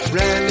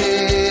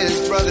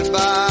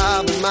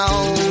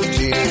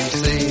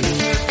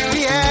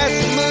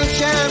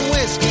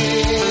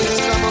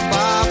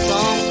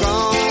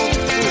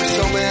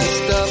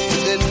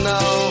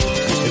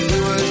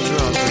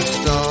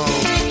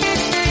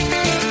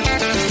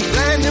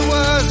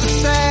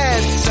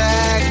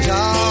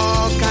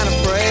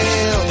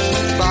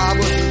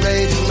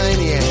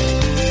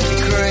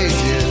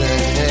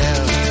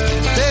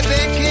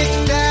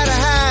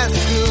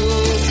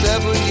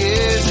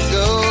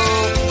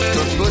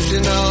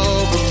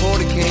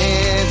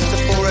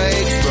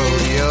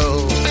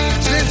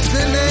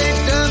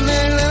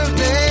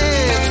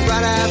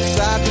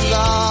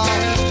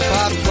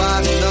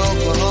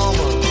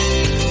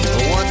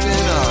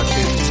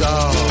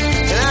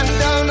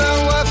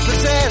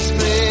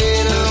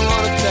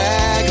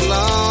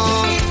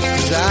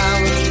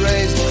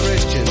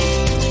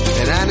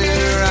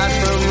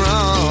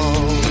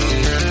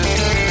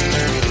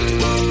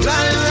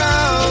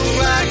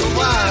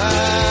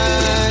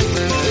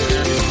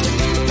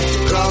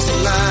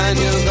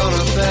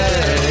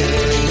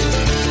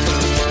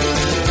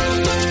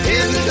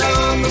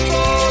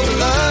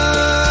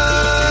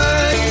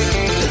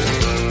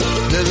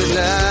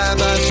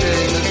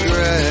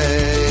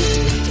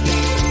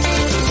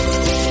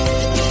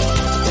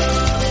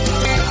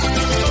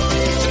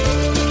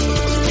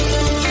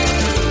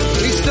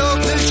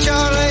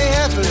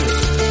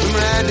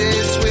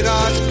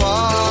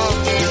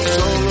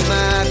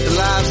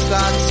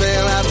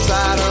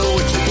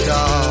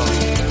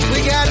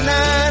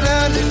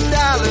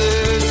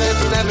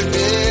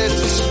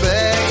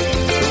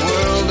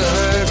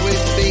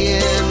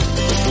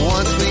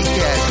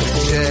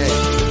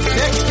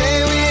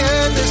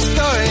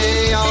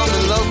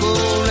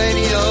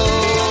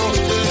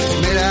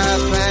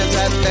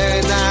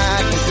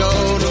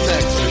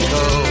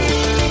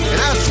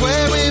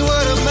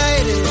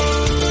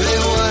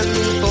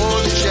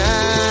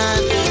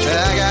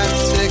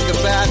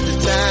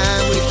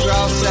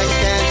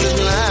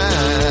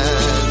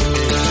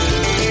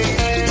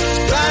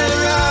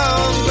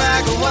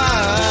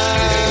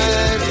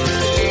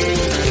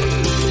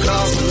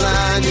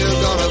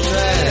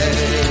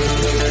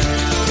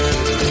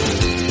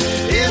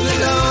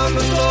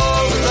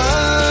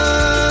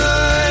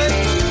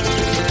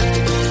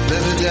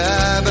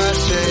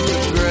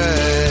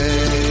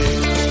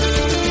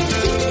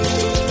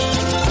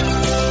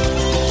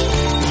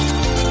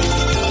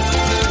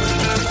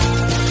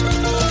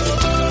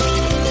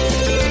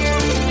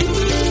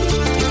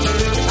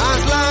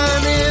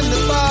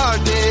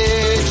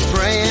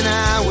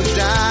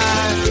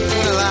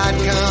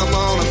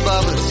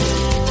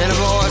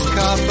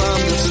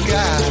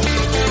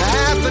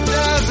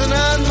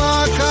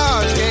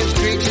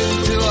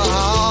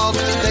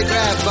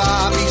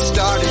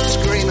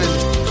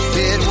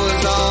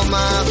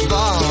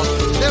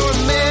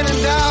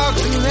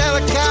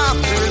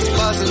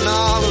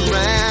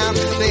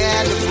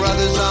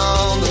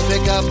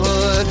 up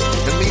hood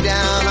and me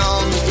down